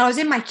pregnant, and I was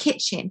in my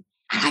kitchen,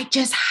 and I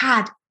just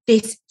had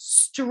this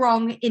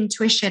strong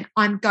intuition,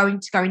 I'm going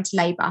to go into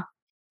labor.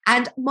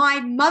 And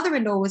my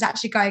mother-in-law was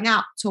actually going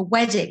out to a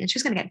wedding and she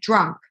was going to get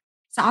drunk.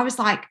 So I was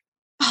like,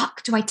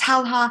 fuck, do I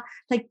tell her?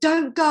 Like,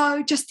 don't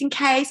go just in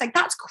case. Like,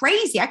 that's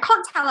crazy. I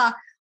can't tell her,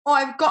 oh,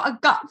 I've got a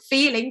gut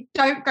feeling.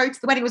 Don't go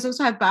to the wedding. It was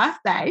also her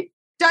birthday.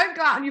 Don't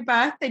go out on your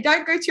birthday.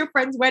 Don't go to your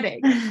friend's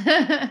wedding.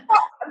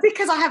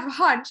 Because I have a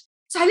hunch.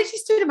 So I literally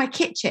stood in my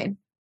kitchen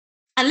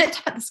and looked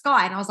up at the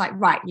sky and I was like,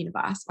 right,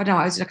 universe. I don't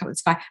know, I was looking up at the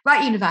sky.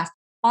 Right, universe,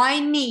 I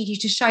need you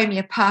to show me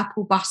a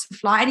purple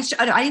butterfly. I need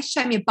to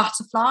show me a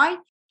butterfly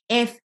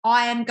if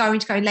I am going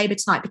to go in labour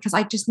tonight, because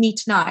I just need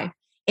to know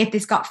if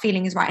this gut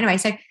feeling is right. Anyway,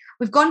 so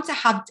we've gone to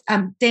have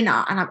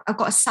dinner and I've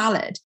got a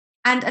salad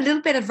and a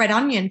little bit of red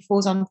onion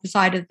falls on the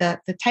side of the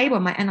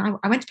table. And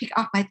I went to pick it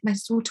up. My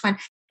daughter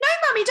went, no,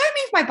 mummy, don't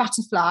move my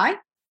butterfly.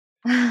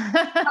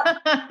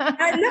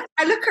 I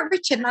look at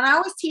Richard and I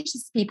always teach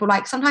this to people,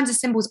 like sometimes the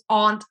symbols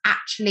aren't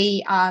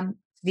actually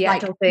the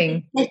actual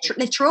thing.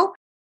 Literal.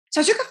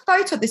 So I took a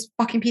photo of this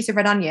fucking piece of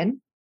red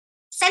onion,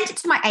 sent it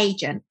to my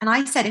agent, and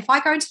I said, if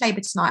I go into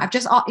labour tonight, I've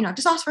just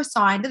asked for a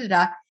sign, and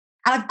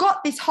I've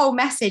got this whole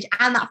message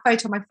and that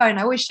photo on my phone.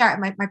 I always share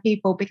it with my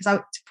people because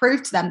to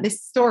prove to them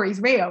this story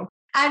is real.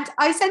 And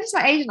I sent it to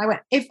my agent. I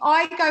went, if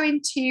I go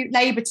into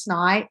labour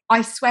tonight,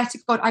 I swear to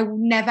God, I will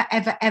never,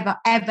 ever, ever,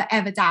 ever,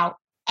 ever doubt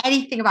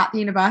anything about the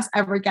universe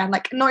ever again,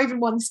 like not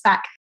even one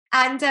speck.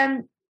 And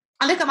I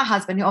look at my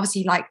husband, who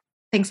obviously like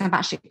thinks I'm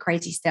batshit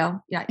crazy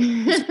still. You know,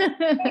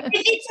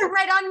 it's a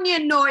red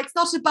onion, no, it's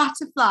not a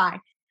butterfly.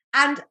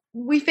 And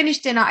we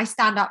finished dinner. I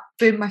stand up,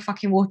 boom, my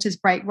fucking waters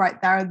break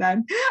right there and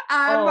then.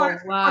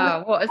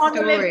 Wow, what a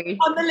story.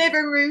 On the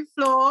living room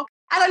floor.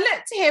 And I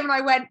looked at him and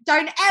I went,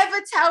 don't ever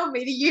tell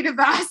me the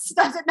universe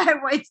doesn't know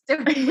what it's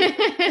doing.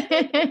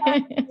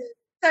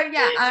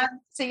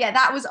 So yeah,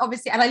 that was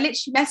obviously, and I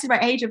literally messaged my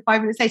agent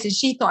 5 minutes later and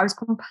she thought I was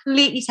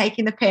completely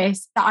taking the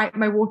piss that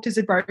my waters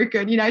had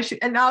broken, you know,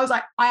 and I was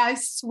like, I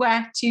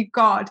swear to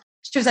God.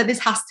 She was like, this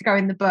has to go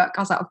in the book.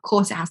 I was like, of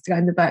course it has to go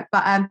in the book.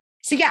 But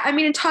so yeah, I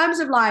mean, in terms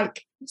of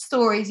like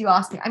stories you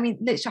asked me, I mean,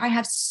 literally I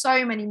have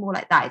so many more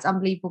like that. It's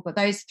unbelievable. But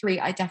those three,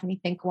 I definitely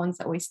think are ones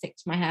that always stick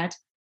to my head.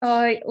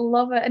 Oh, I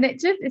love it. And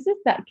it's just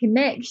that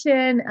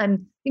connection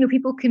and, you know,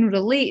 people can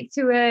relate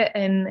to it.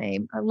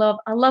 And I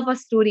love a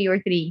story or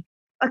three.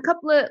 A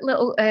couple of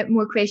little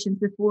more questions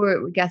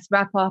before we guess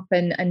wrap up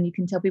and you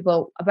can tell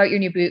people about your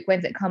new book,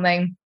 when's it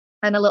coming,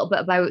 and a little bit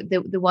about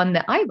the one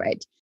that I read.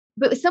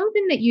 But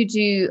something that you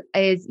do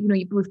is, you know,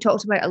 we've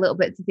talked about a little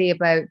bit today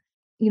about,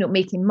 you know,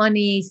 making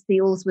money.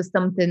 Sales was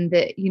something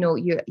that, you know,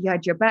 you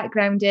had your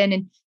background in,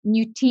 and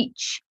you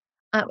teach.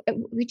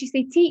 Would you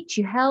say teach?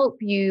 You help,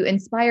 you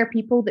inspire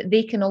people that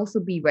they can also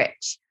be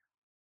rich.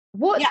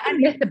 What's the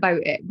myth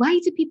about it? Why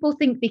do people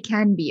think they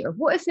can be, or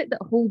what is it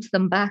that holds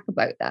them back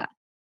about that?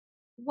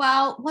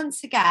 Well,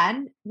 once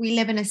again, we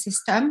live in a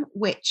system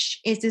which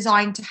is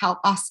designed to help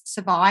us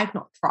survive,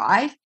 not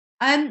thrive.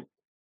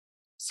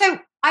 So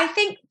I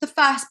think the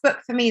first book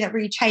for me that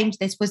really changed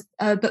this was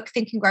a book,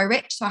 Think and Grow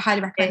Rich. So I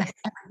highly recommend that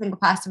every single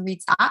person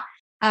reads that.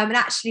 And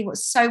actually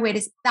what's so weird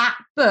is that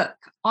book,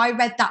 I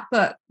read that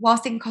book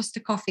whilst in Costa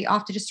Coffee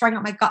after just throwing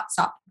up my guts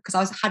up because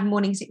I had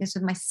morning sickness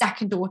with my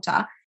second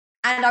daughter.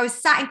 And I was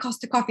sat in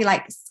Costa Coffee,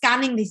 like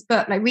scanning this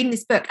book, like reading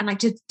this book and like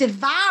just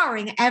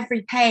devouring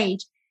every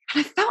page.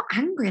 And I felt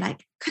angry,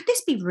 like, could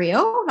this be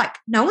real? Like,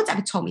 no one's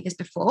ever told me this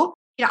before.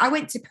 You know, I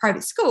went to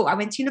private school, I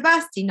went to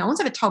university. No one's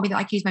ever told me that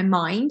I can use my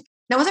mind.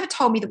 No one's ever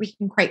told me that we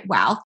can create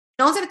wealth.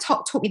 No one's ever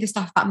taught me this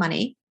stuff about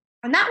money.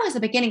 And that was the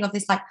beginning of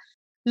this like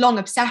long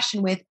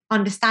obsession with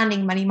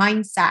understanding money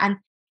mindset. And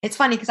it's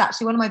funny because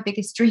actually one of my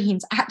biggest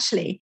dreams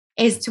actually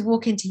is to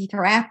walk into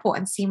Heathrow Airport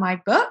and see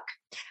my book.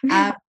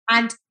 And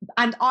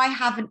I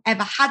haven't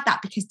ever had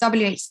that because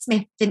WH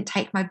Smith didn't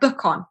take my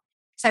book on.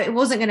 So it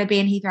wasn't going to be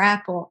in Heathrow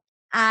Airport.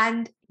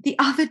 And the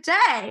other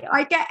day,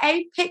 I get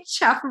a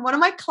picture from one of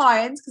my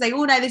clients because they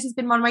all know this has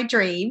been one of my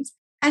dreams.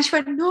 And she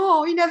went,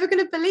 no, you're never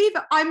going to believe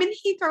it. I'm in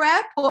Heathrow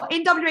Airport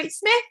in WH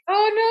Smith.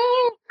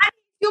 Oh, no. And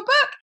your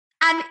book.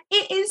 And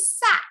it is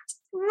sat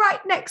right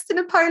next to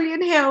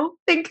Napoleon Hill,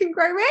 Think and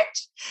Grow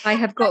Rich. I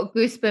have got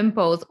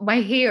goosebumples. My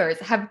hairs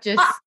have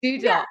just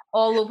stood up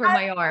all over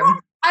my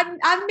arm. And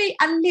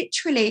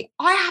literally,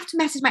 I have to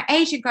message my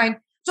agent going,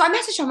 so I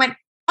messaged her and went,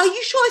 are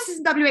you sure this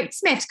isn't WH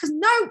Smith's? Because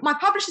no, my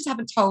publishers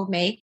haven't told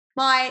me.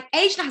 My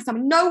agent hasn't told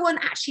me. No one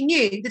actually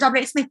knew that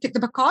WH Smith took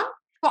the book on.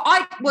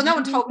 Well, no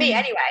one told me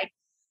anyway.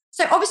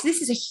 So obviously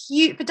this is a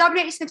huge, for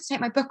WH Smith to take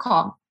my book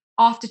on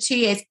after 2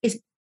 years is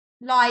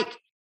like,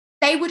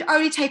 they would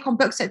only take on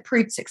books that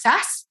proved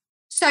success.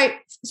 So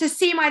to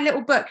see my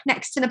little book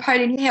next to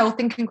Napoleon Hill,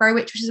 Think and Grow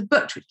Rich, which is a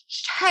book which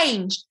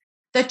changed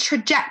the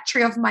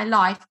trajectory of my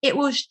life. It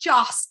was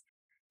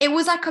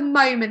like a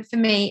moment for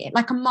me,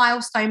 like a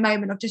milestone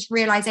moment of just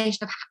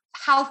realization of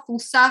how full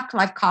circle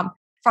I've come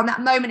from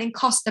that moment in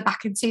Costa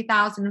back in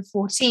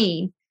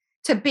 2014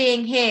 to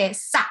being here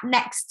sat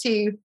next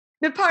to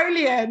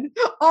Napoleon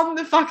on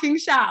the fucking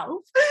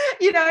shelf,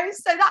 you know?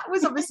 So that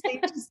was obviously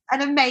just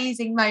an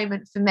amazing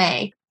moment for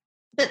me.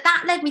 But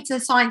that led me to the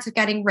science of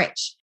getting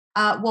rich.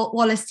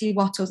 Wallace D.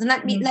 Wattles, and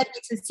led me to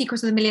The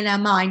Secrets of the Millionaire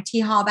Mind, T.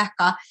 Harv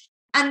Eker.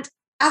 And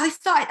as I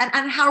started,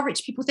 and How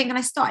Rich People Think, and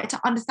I started to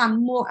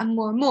understand more and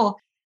more and more,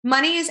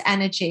 money is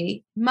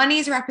energy. Money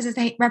is a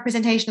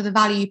representation of the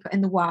value you put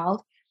in the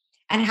world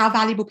and how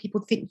valuable people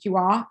think you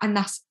are, and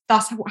thus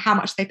how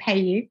much they pay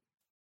you.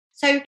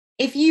 So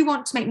if you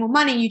want to make more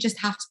money, you just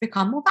have to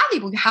become more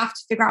valuable. You have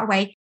to figure out a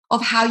way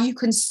of how you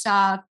can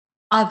serve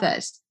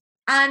others.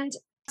 And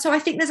so I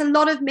think there's a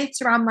lot of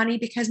myths around money,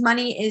 because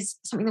money is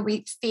something that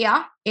we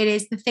fear. It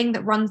is the thing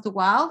that runs the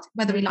world,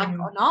 whether we like it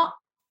or not.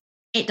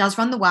 It does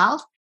run the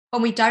world.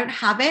 When we don't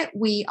have it,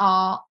 we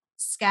are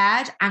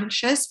scared,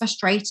 anxious,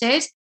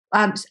 frustrated,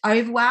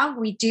 overwhelmed.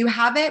 When we do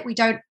have it, we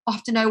don't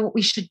often know what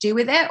we should do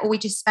with it, or we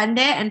just spend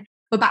it and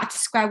we're back to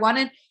square one.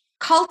 And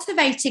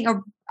cultivating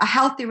a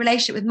healthy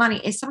relationship with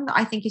money is something that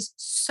I think is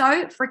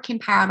so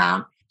freaking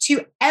paramount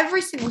to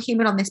every single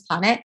human on this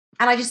planet.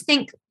 And I just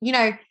think,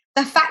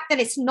 the fact that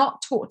it's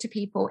not taught to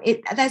people,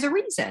 there's a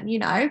reason,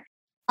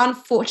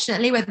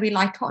 Unfortunately, whether we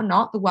like it or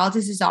not, the world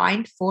is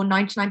designed for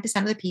 99%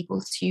 of the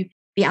people to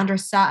be under a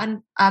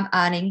certain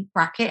earning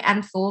bracket,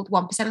 and for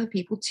 1% of the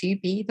people to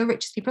be the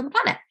richest people on the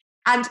planet.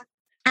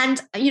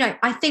 And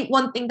I think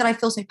one thing that I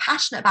feel so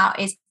passionate about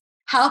is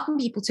helping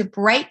people to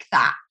break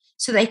that,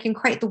 so they can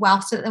create the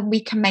wealth, so that then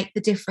we can make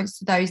the difference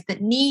to those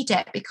that need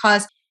it.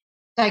 Because,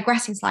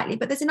 digressing slightly,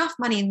 but there's enough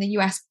money in the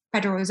US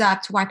Federal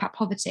Reserve to wipe out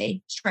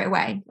poverty straight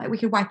away. Like, we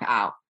could wipe it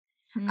out.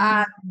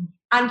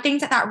 And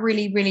things like that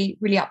really, really,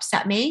 really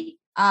upset me,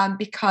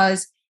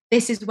 because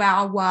this is where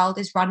our world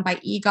is run by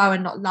ego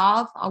and not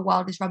love. Our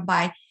world is run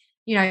by,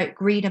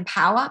 greed and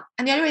power.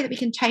 And the only way that we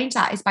can change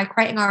that is by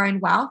creating our own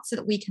wealth, so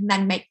that we can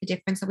then make the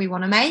difference that we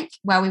want to make,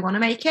 where we want to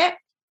make it.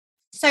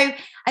 So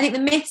I think the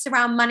myths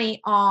around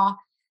money are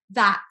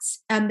that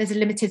there's a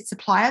limited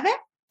supply of it.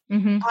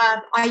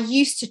 I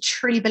used to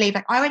truly believe,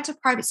 like, I went to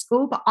private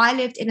school, but I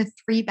lived in a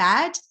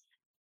 3-bed,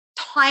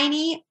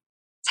 tiny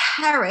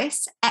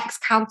terrace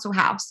ex-council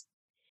house.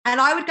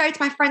 And I would go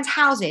to my friends'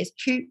 houses,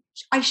 who,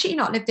 I shit you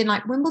not, lived in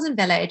like Wimbledon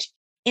Village,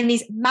 in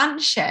these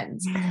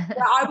mansions where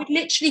I would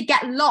literally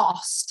get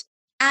lost.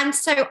 And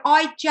so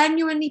I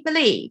genuinely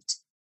believed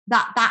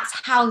that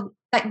that's how,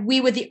 like, we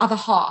were the other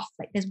half.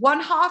 Like, there's one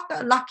half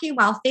that are lucky and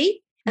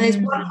wealthy, and there's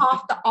one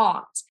half that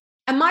aren't.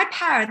 And my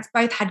parents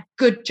both had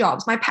good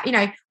jobs.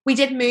 We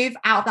did move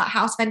out of that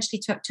house eventually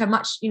to a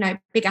much,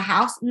 bigger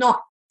house,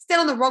 not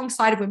still on the wrong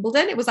side of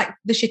Wimbledon. It was like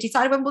the shitty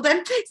side of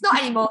Wimbledon. It's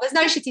not anymore. There's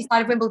no shitty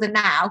side of Wimbledon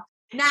now.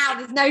 Now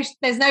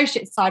there's no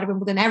shit side of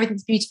Wimbledon.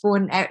 Everything's beautiful,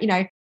 and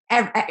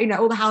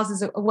all the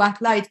houses are worth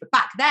loads. But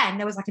back then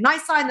there was like a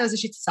nice side and there was a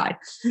shitty side.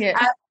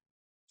 Yeah.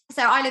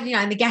 So I lived,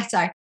 in the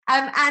ghetto.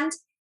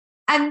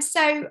 And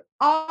so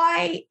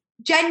I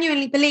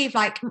genuinely believe,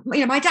 like,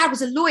 my dad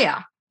was a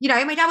lawyer.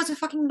 My dad was a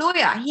fucking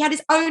lawyer. He had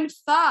his own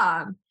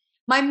firm.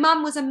 My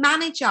mum was a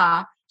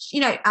manager,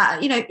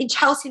 in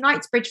Chelsea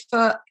Knightsbridge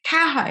for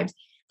care homes.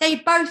 They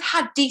both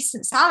had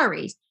decent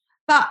salaries.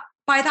 But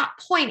by that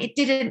point,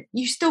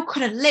 you still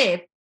couldn't live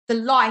the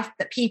life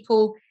that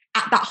people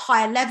at that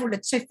higher level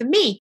lived. So for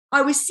me,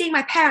 I was seeing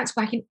my parents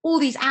working all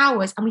these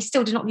hours, and we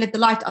still did not live the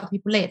life that other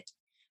people lived.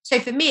 So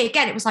for me,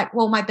 again, it was like,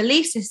 well, my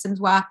belief systems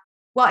were,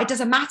 well, it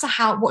doesn't matter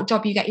what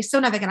job you get, you're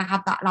still never going to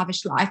have that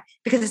lavish life,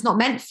 because it's not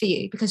meant for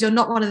you, because you're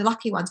not one of the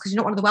lucky ones, because you're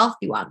not one of the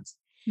wealthy ones.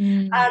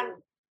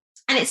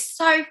 And it's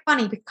so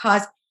funny,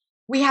 because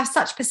we have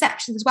such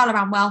perceptions as well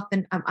around wealth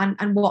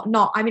and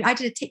whatnot. I mean, I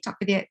did a TikTok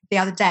video the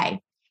other day,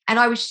 and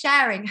I was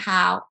sharing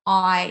how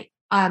I,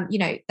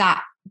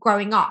 that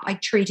growing up, I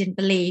truly didn't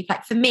believe,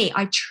 like, for me,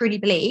 I truly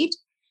believed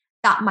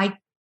that my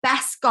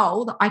best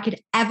goal that I could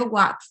ever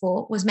work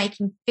for was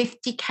making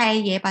 50K a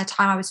year by the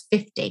time I was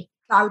 50.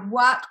 So I would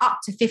work up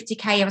to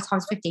 50K a year by the time I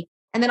was 50.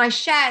 And then I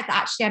shared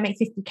that actually I make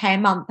 50K a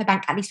month. I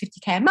bank at least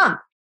 50K a month.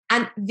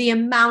 And the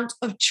amount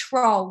of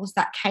trolls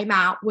that came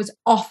out was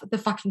off the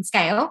fucking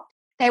scale.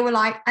 They were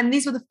like, and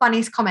these were the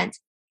funniest comments.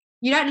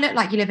 You don't look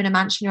like you live in a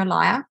mansion, you're a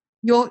liar.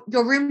 Your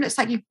room looks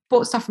like you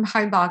bought stuff from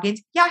Home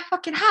Bargains. Yeah, I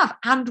fucking have.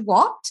 And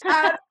what?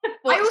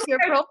 What's your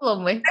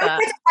problem with that?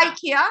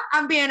 IKEA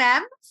and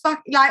B&M.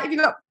 Fuck, like, if you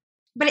got,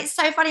 but it's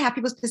so funny how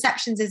people's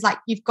perceptions is like,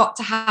 you've got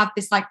to have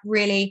this like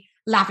really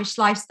lavish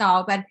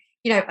lifestyle, but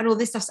and all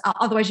this stuff.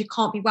 Otherwise, you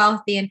can't be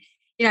wealthy. And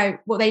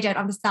what they don't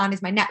understand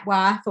is my net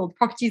worth, or the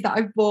properties that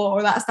I've bought,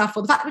 or that stuff,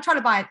 or the fact that we're trying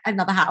to buy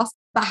another house,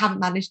 but I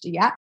haven't managed to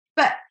yet.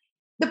 But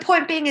the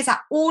point being is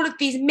that all of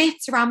these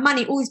myths around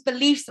money, all these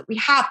beliefs that we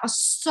have, are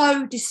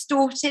so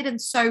distorted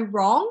and so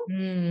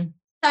wrong.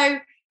 So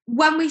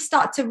when we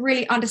start to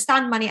really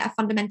understand money at a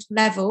fundamental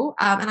level,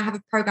 and I have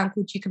a program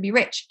called You Can Be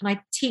Rich, and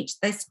I teach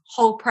this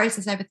whole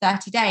process over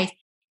 30 days,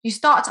 you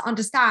start to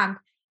understand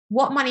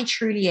what money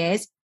truly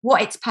is,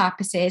 what its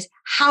purpose is,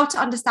 how to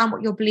understand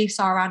what your beliefs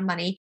are around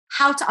money,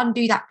 how to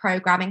undo that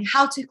programming,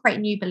 how to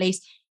create new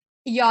beliefs,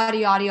 yada,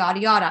 yada, yada,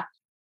 yada.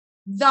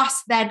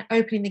 Thus then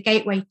opening the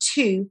gateway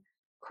to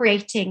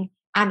creating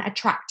and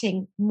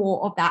attracting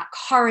more of that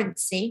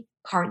currency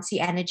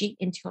energy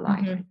into your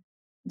life.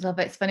 Love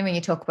it. It's funny when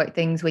you talk about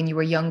things when you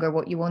were younger,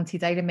 what you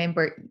wanted. I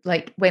remember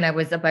like when I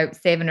was about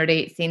 7 or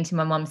 8 saying to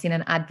my mum, seeing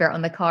an advert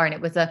on the car and it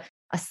was a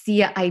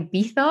Seat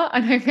Ibiza.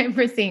 And I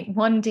remember saying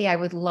one day I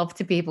would love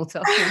to be able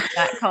to afford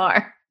that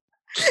car.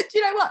 Do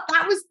you know what?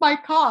 That was my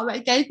car that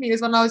he gave me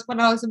was when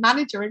I was a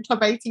manager in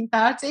Club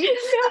 1830. No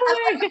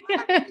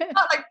way.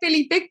 Felt like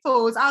Billy Big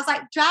Balls. I was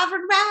like driving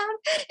around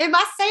in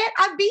my Seat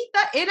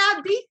Ibiza in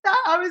Ibiza.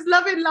 I was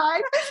loving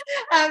life.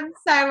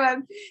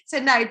 So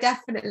no,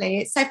 definitely.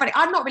 It's so funny.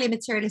 I'm not really a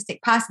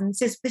materialistic person.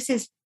 This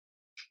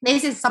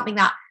is something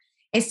that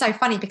is so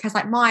funny because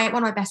like one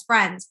of my best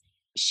friends,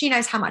 she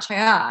knows how much I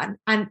earn,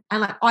 and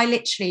like I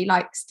literally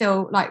like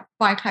still like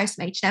buy clothes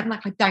from H&M.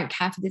 Like I don't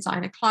care for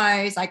designer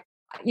clothes. Like,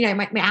 you know,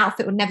 my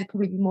outfit will never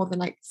probably be more than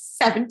like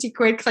 70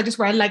 quid because I just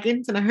wear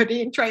leggings and a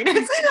hoodie and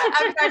trainers.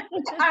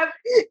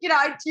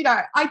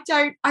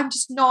 I'm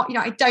just not,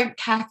 I don't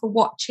care for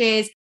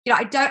watches.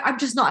 I'm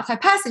just not a fair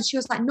person. She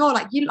was like, no,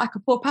 like you look like a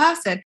poor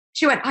person.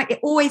 She went, it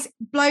always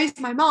blows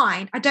my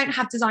mind. I don't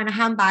have designer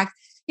handbags,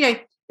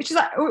 which is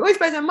like, it always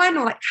blows my mind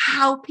on like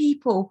how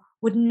people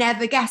would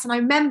never guess. And I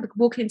remember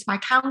walking into my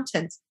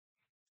accountant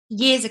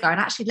years ago and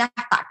actually left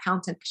that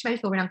accountant because she made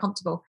me feel really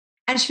uncomfortable.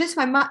 And she looked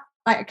at my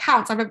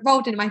accounts. I've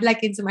rolled in my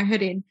leggings and my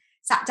hoodie and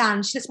sat down.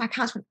 And she looked at my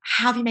accounts and went,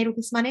 how have you made all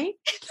this money?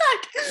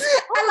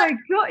 Oh my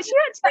God, she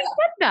actually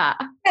said that.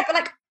 Yeah, but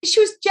like she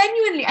was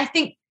genuinely, I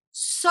think,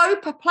 so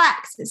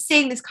perplexed at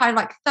seeing this kind of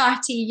like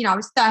 30, I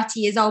was 30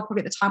 years old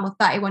probably at the time, or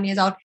 31 years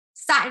old,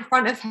 sat in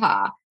front of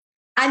her.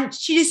 And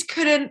she just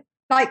couldn't,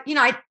 like,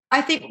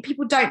 I think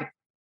people don't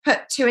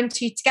put two and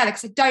two together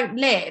because I don't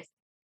live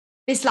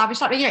this lavish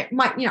life.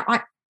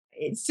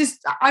 It's just,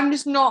 I'm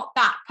just not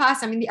that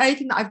person. I mean, the only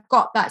thing that I've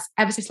got that's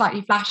ever so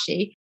slightly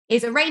flashy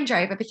is a Range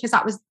Rover because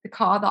that was the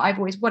car that I've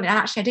always wanted. And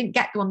actually, I didn't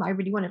get the one that I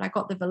really wanted. I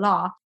got the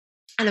Velar,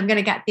 and I'm going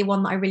to get the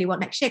one that I really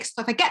want next year. Because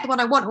if I get the one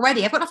I want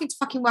already, I've got nothing to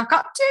fucking work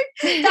up to.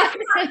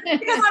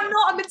 Because I'm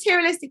not a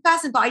materialistic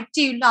person, but I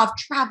do love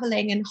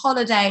traveling and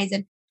holidays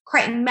and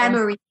creating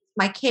memories with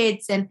my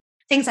kids and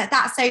things like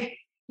that. So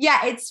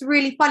yeah, it's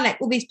really fun,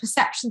 like all these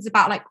perceptions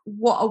about like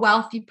what a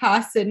wealthy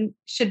person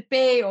should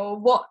be or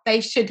what they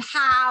should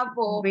have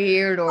or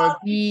weird or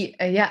be.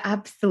 Yeah,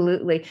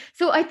 absolutely.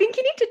 So I think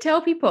you need to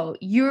tell people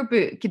your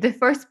book, the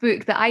first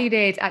book that I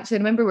read. Actually, I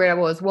remember where I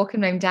was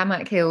walking around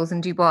Damac Hills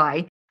in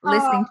Dubai,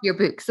 listening to your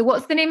book. So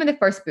what's the name of the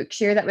first book?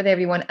 Share that with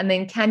everyone. And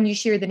then can you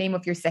share the name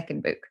of your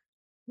second book?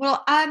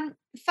 Well, the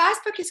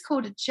first book is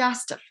called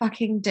Just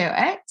Fucking Do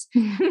It.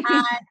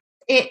 And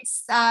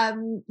it's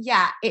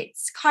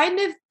it's kind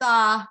of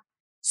the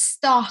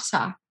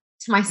starter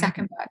to my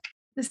second book.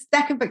 The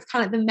second book's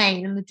kind of the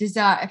main and the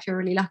dessert if you're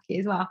really lucky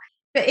as well.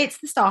 But it's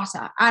the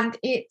starter, and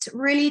it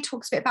really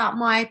talks a bit about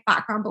my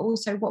background, but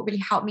also what really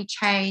helped me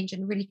change,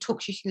 and really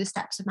talks you through the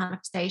steps of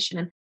manifestation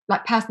and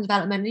like personal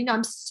development. And,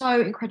 I'm so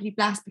incredibly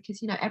blessed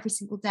because, every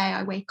single day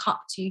I wake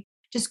up to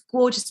just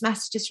gorgeous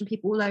messages from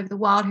people all over the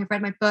world who've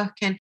read my book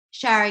and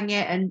sharing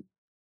it and,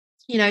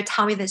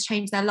 tell me that it's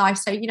changed their life.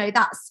 So,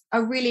 that's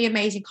a really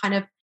amazing kind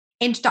of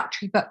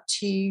introductory book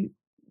to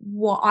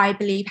what I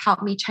believe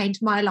helped me change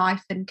my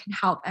life and can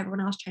help everyone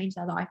else change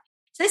their life.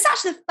 So this is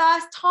actually the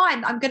first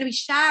time that I'm going to be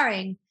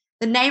sharing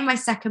the name of my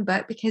second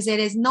book because it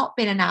has not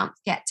been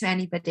announced yet to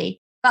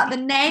anybody. But the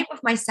name of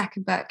my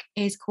second book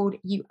is called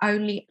You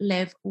Only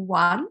Live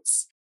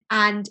Once.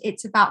 And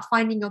it's about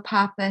finding your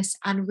purpose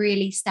and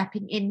really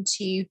stepping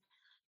into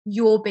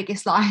your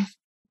biggest life.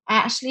 I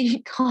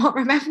actually can't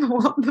remember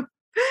what the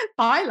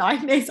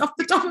byline is off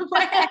the top of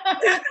my head,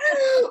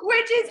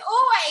 which is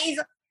always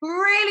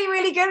really,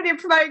 really good at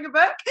promoting a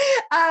book.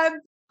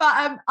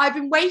 But I've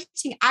been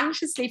waiting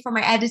anxiously for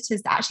my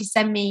editors to actually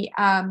send me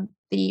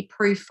the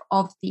proof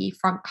of the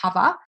front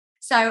cover.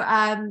 So,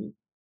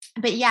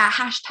 but yeah,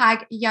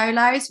 hashtag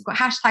YOLO. So we've got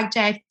hashtag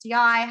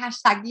JFDI,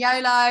 hashtag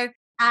YOLO.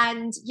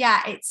 And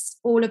yeah, it's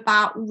all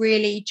about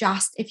really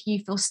just if you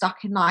feel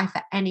stuck in life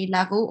at any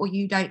level, or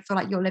you don't feel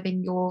like you're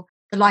living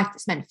the life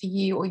that's meant for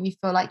you, or you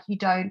feel like you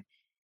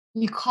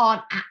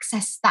can't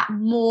access that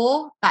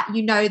more that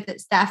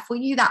that's there for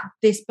you, that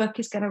this book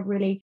is going to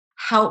really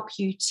help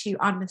you to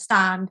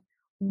understand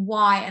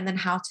why and then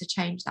how to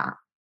change that.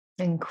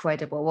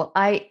 Incredible. Well,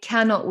 I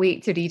cannot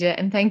wait to read it.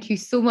 And thank you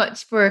so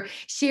much for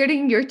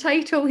sharing your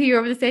title here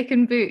of the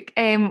second book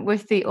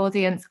with the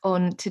audience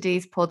on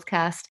today's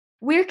podcast.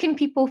 Where can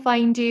people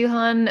find you,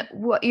 Han?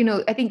 What,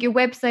 I think your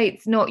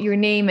website's not your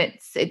name.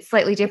 It's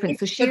slightly different.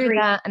 So share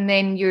that and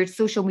then your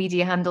social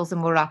media handles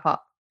and we'll wrap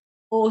up.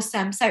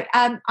 Awesome. So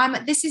I'm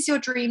at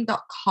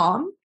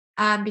thisisyourdream.com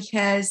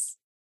because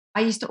I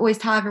used to always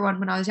tell everyone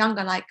when I was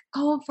younger, like,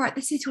 go on for it.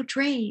 This is your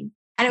dream.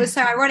 And it was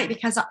so ironic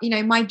because,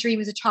 my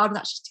dream as a child was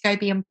actually to go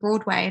be on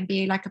Broadway and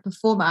be like a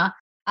performer.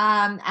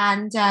 And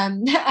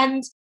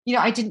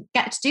I didn't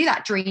get to do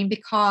that dream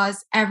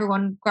because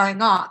everyone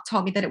growing up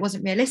told me that it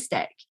wasn't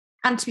realistic.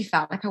 And to be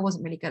fair, like I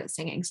wasn't really good at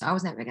singing, so I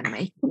was never going to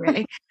make it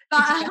really.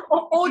 But,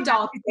 or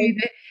dancing.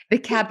 The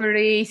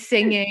cabaret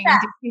singing. Yeah.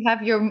 Did you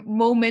have your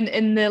moment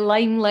in the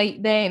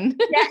limelight then?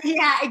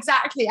 yeah,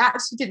 exactly.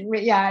 Actually didn't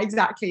really,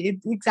 exactly.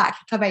 Club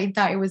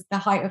 30 was the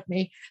height of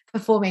me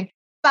performing.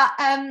 But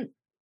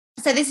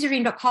so this is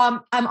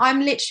dream.com.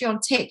 I'm literally on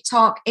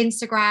TikTok,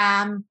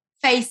 Instagram,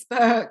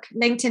 Facebook,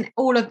 LinkedIn,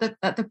 all of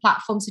the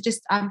platforms. So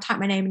just type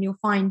my name and you'll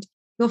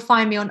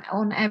find me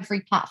on every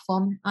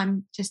platform.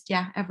 I'm just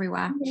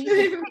everywhere.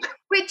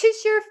 Which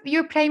is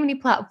your primary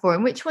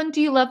platform? Which one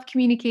do you love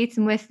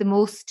communicating with the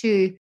most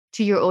to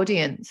your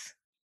audience?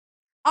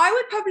 I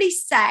would probably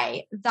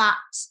say that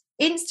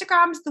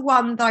Instagram's the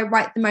one that I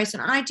write the most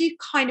on. And I do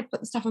kind of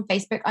put the stuff on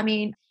Facebook. I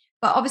mean,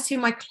 but obviously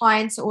my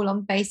clients are all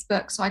on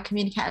Facebook, so I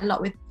communicate a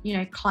lot with,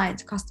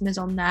 clients, customers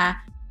on there.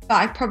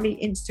 But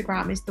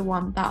Instagram is the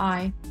one that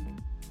I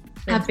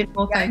have been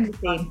more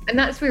focused on. And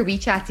that's where we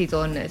chatted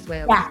on as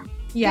well.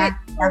 Yeah.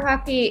 So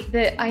happy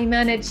that I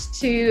managed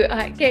to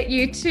get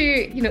you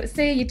to,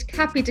 say you're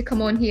happy to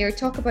come on here,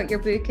 talk about your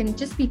book and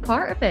just be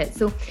part of it.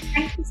 So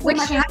thank you so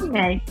much for having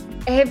me.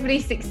 Every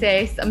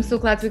success. I'm so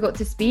glad we got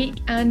to speak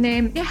and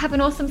have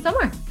an awesome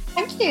summer.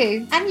 Thank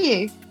you. And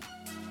you.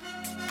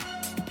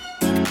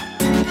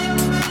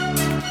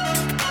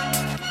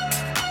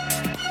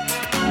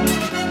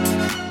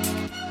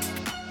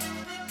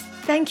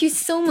 Thank you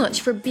so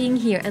much for being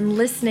here and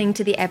listening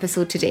to the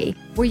episode today.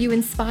 Were you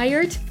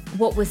inspired?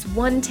 What was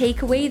one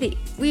takeaway that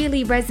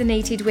really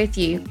resonated with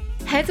you?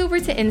 Head over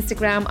to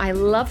Instagram. I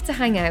love to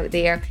hang out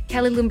there,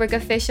 Kelly Lundberg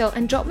Official,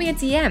 and drop me a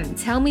DM.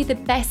 Tell me the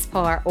best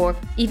part, or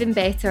even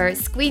better,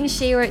 screen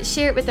share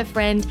it with a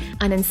friend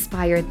and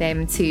inspire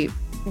them too.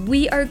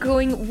 We are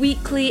growing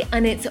weekly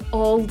and it's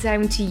all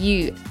down to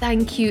you.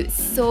 Thank you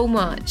so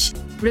much.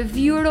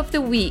 Reviewer of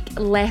the week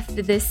left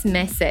this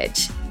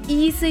message.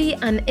 Easy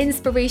and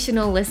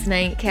inspirational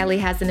listening, Kelly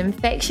has an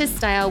infectious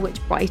style which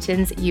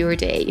brightens your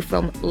day,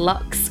 from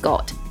Luck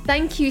Scott.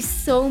 Thank you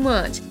so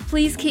much.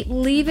 Please keep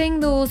leaving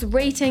those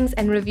ratings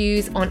and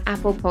reviews on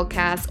Apple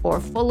Podcasts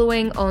or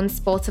following on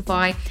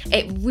Spotify.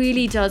 It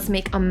really does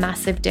make a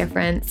massive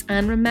difference.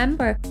 And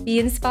remember, be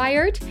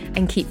inspired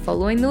and keep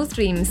following those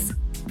dreams.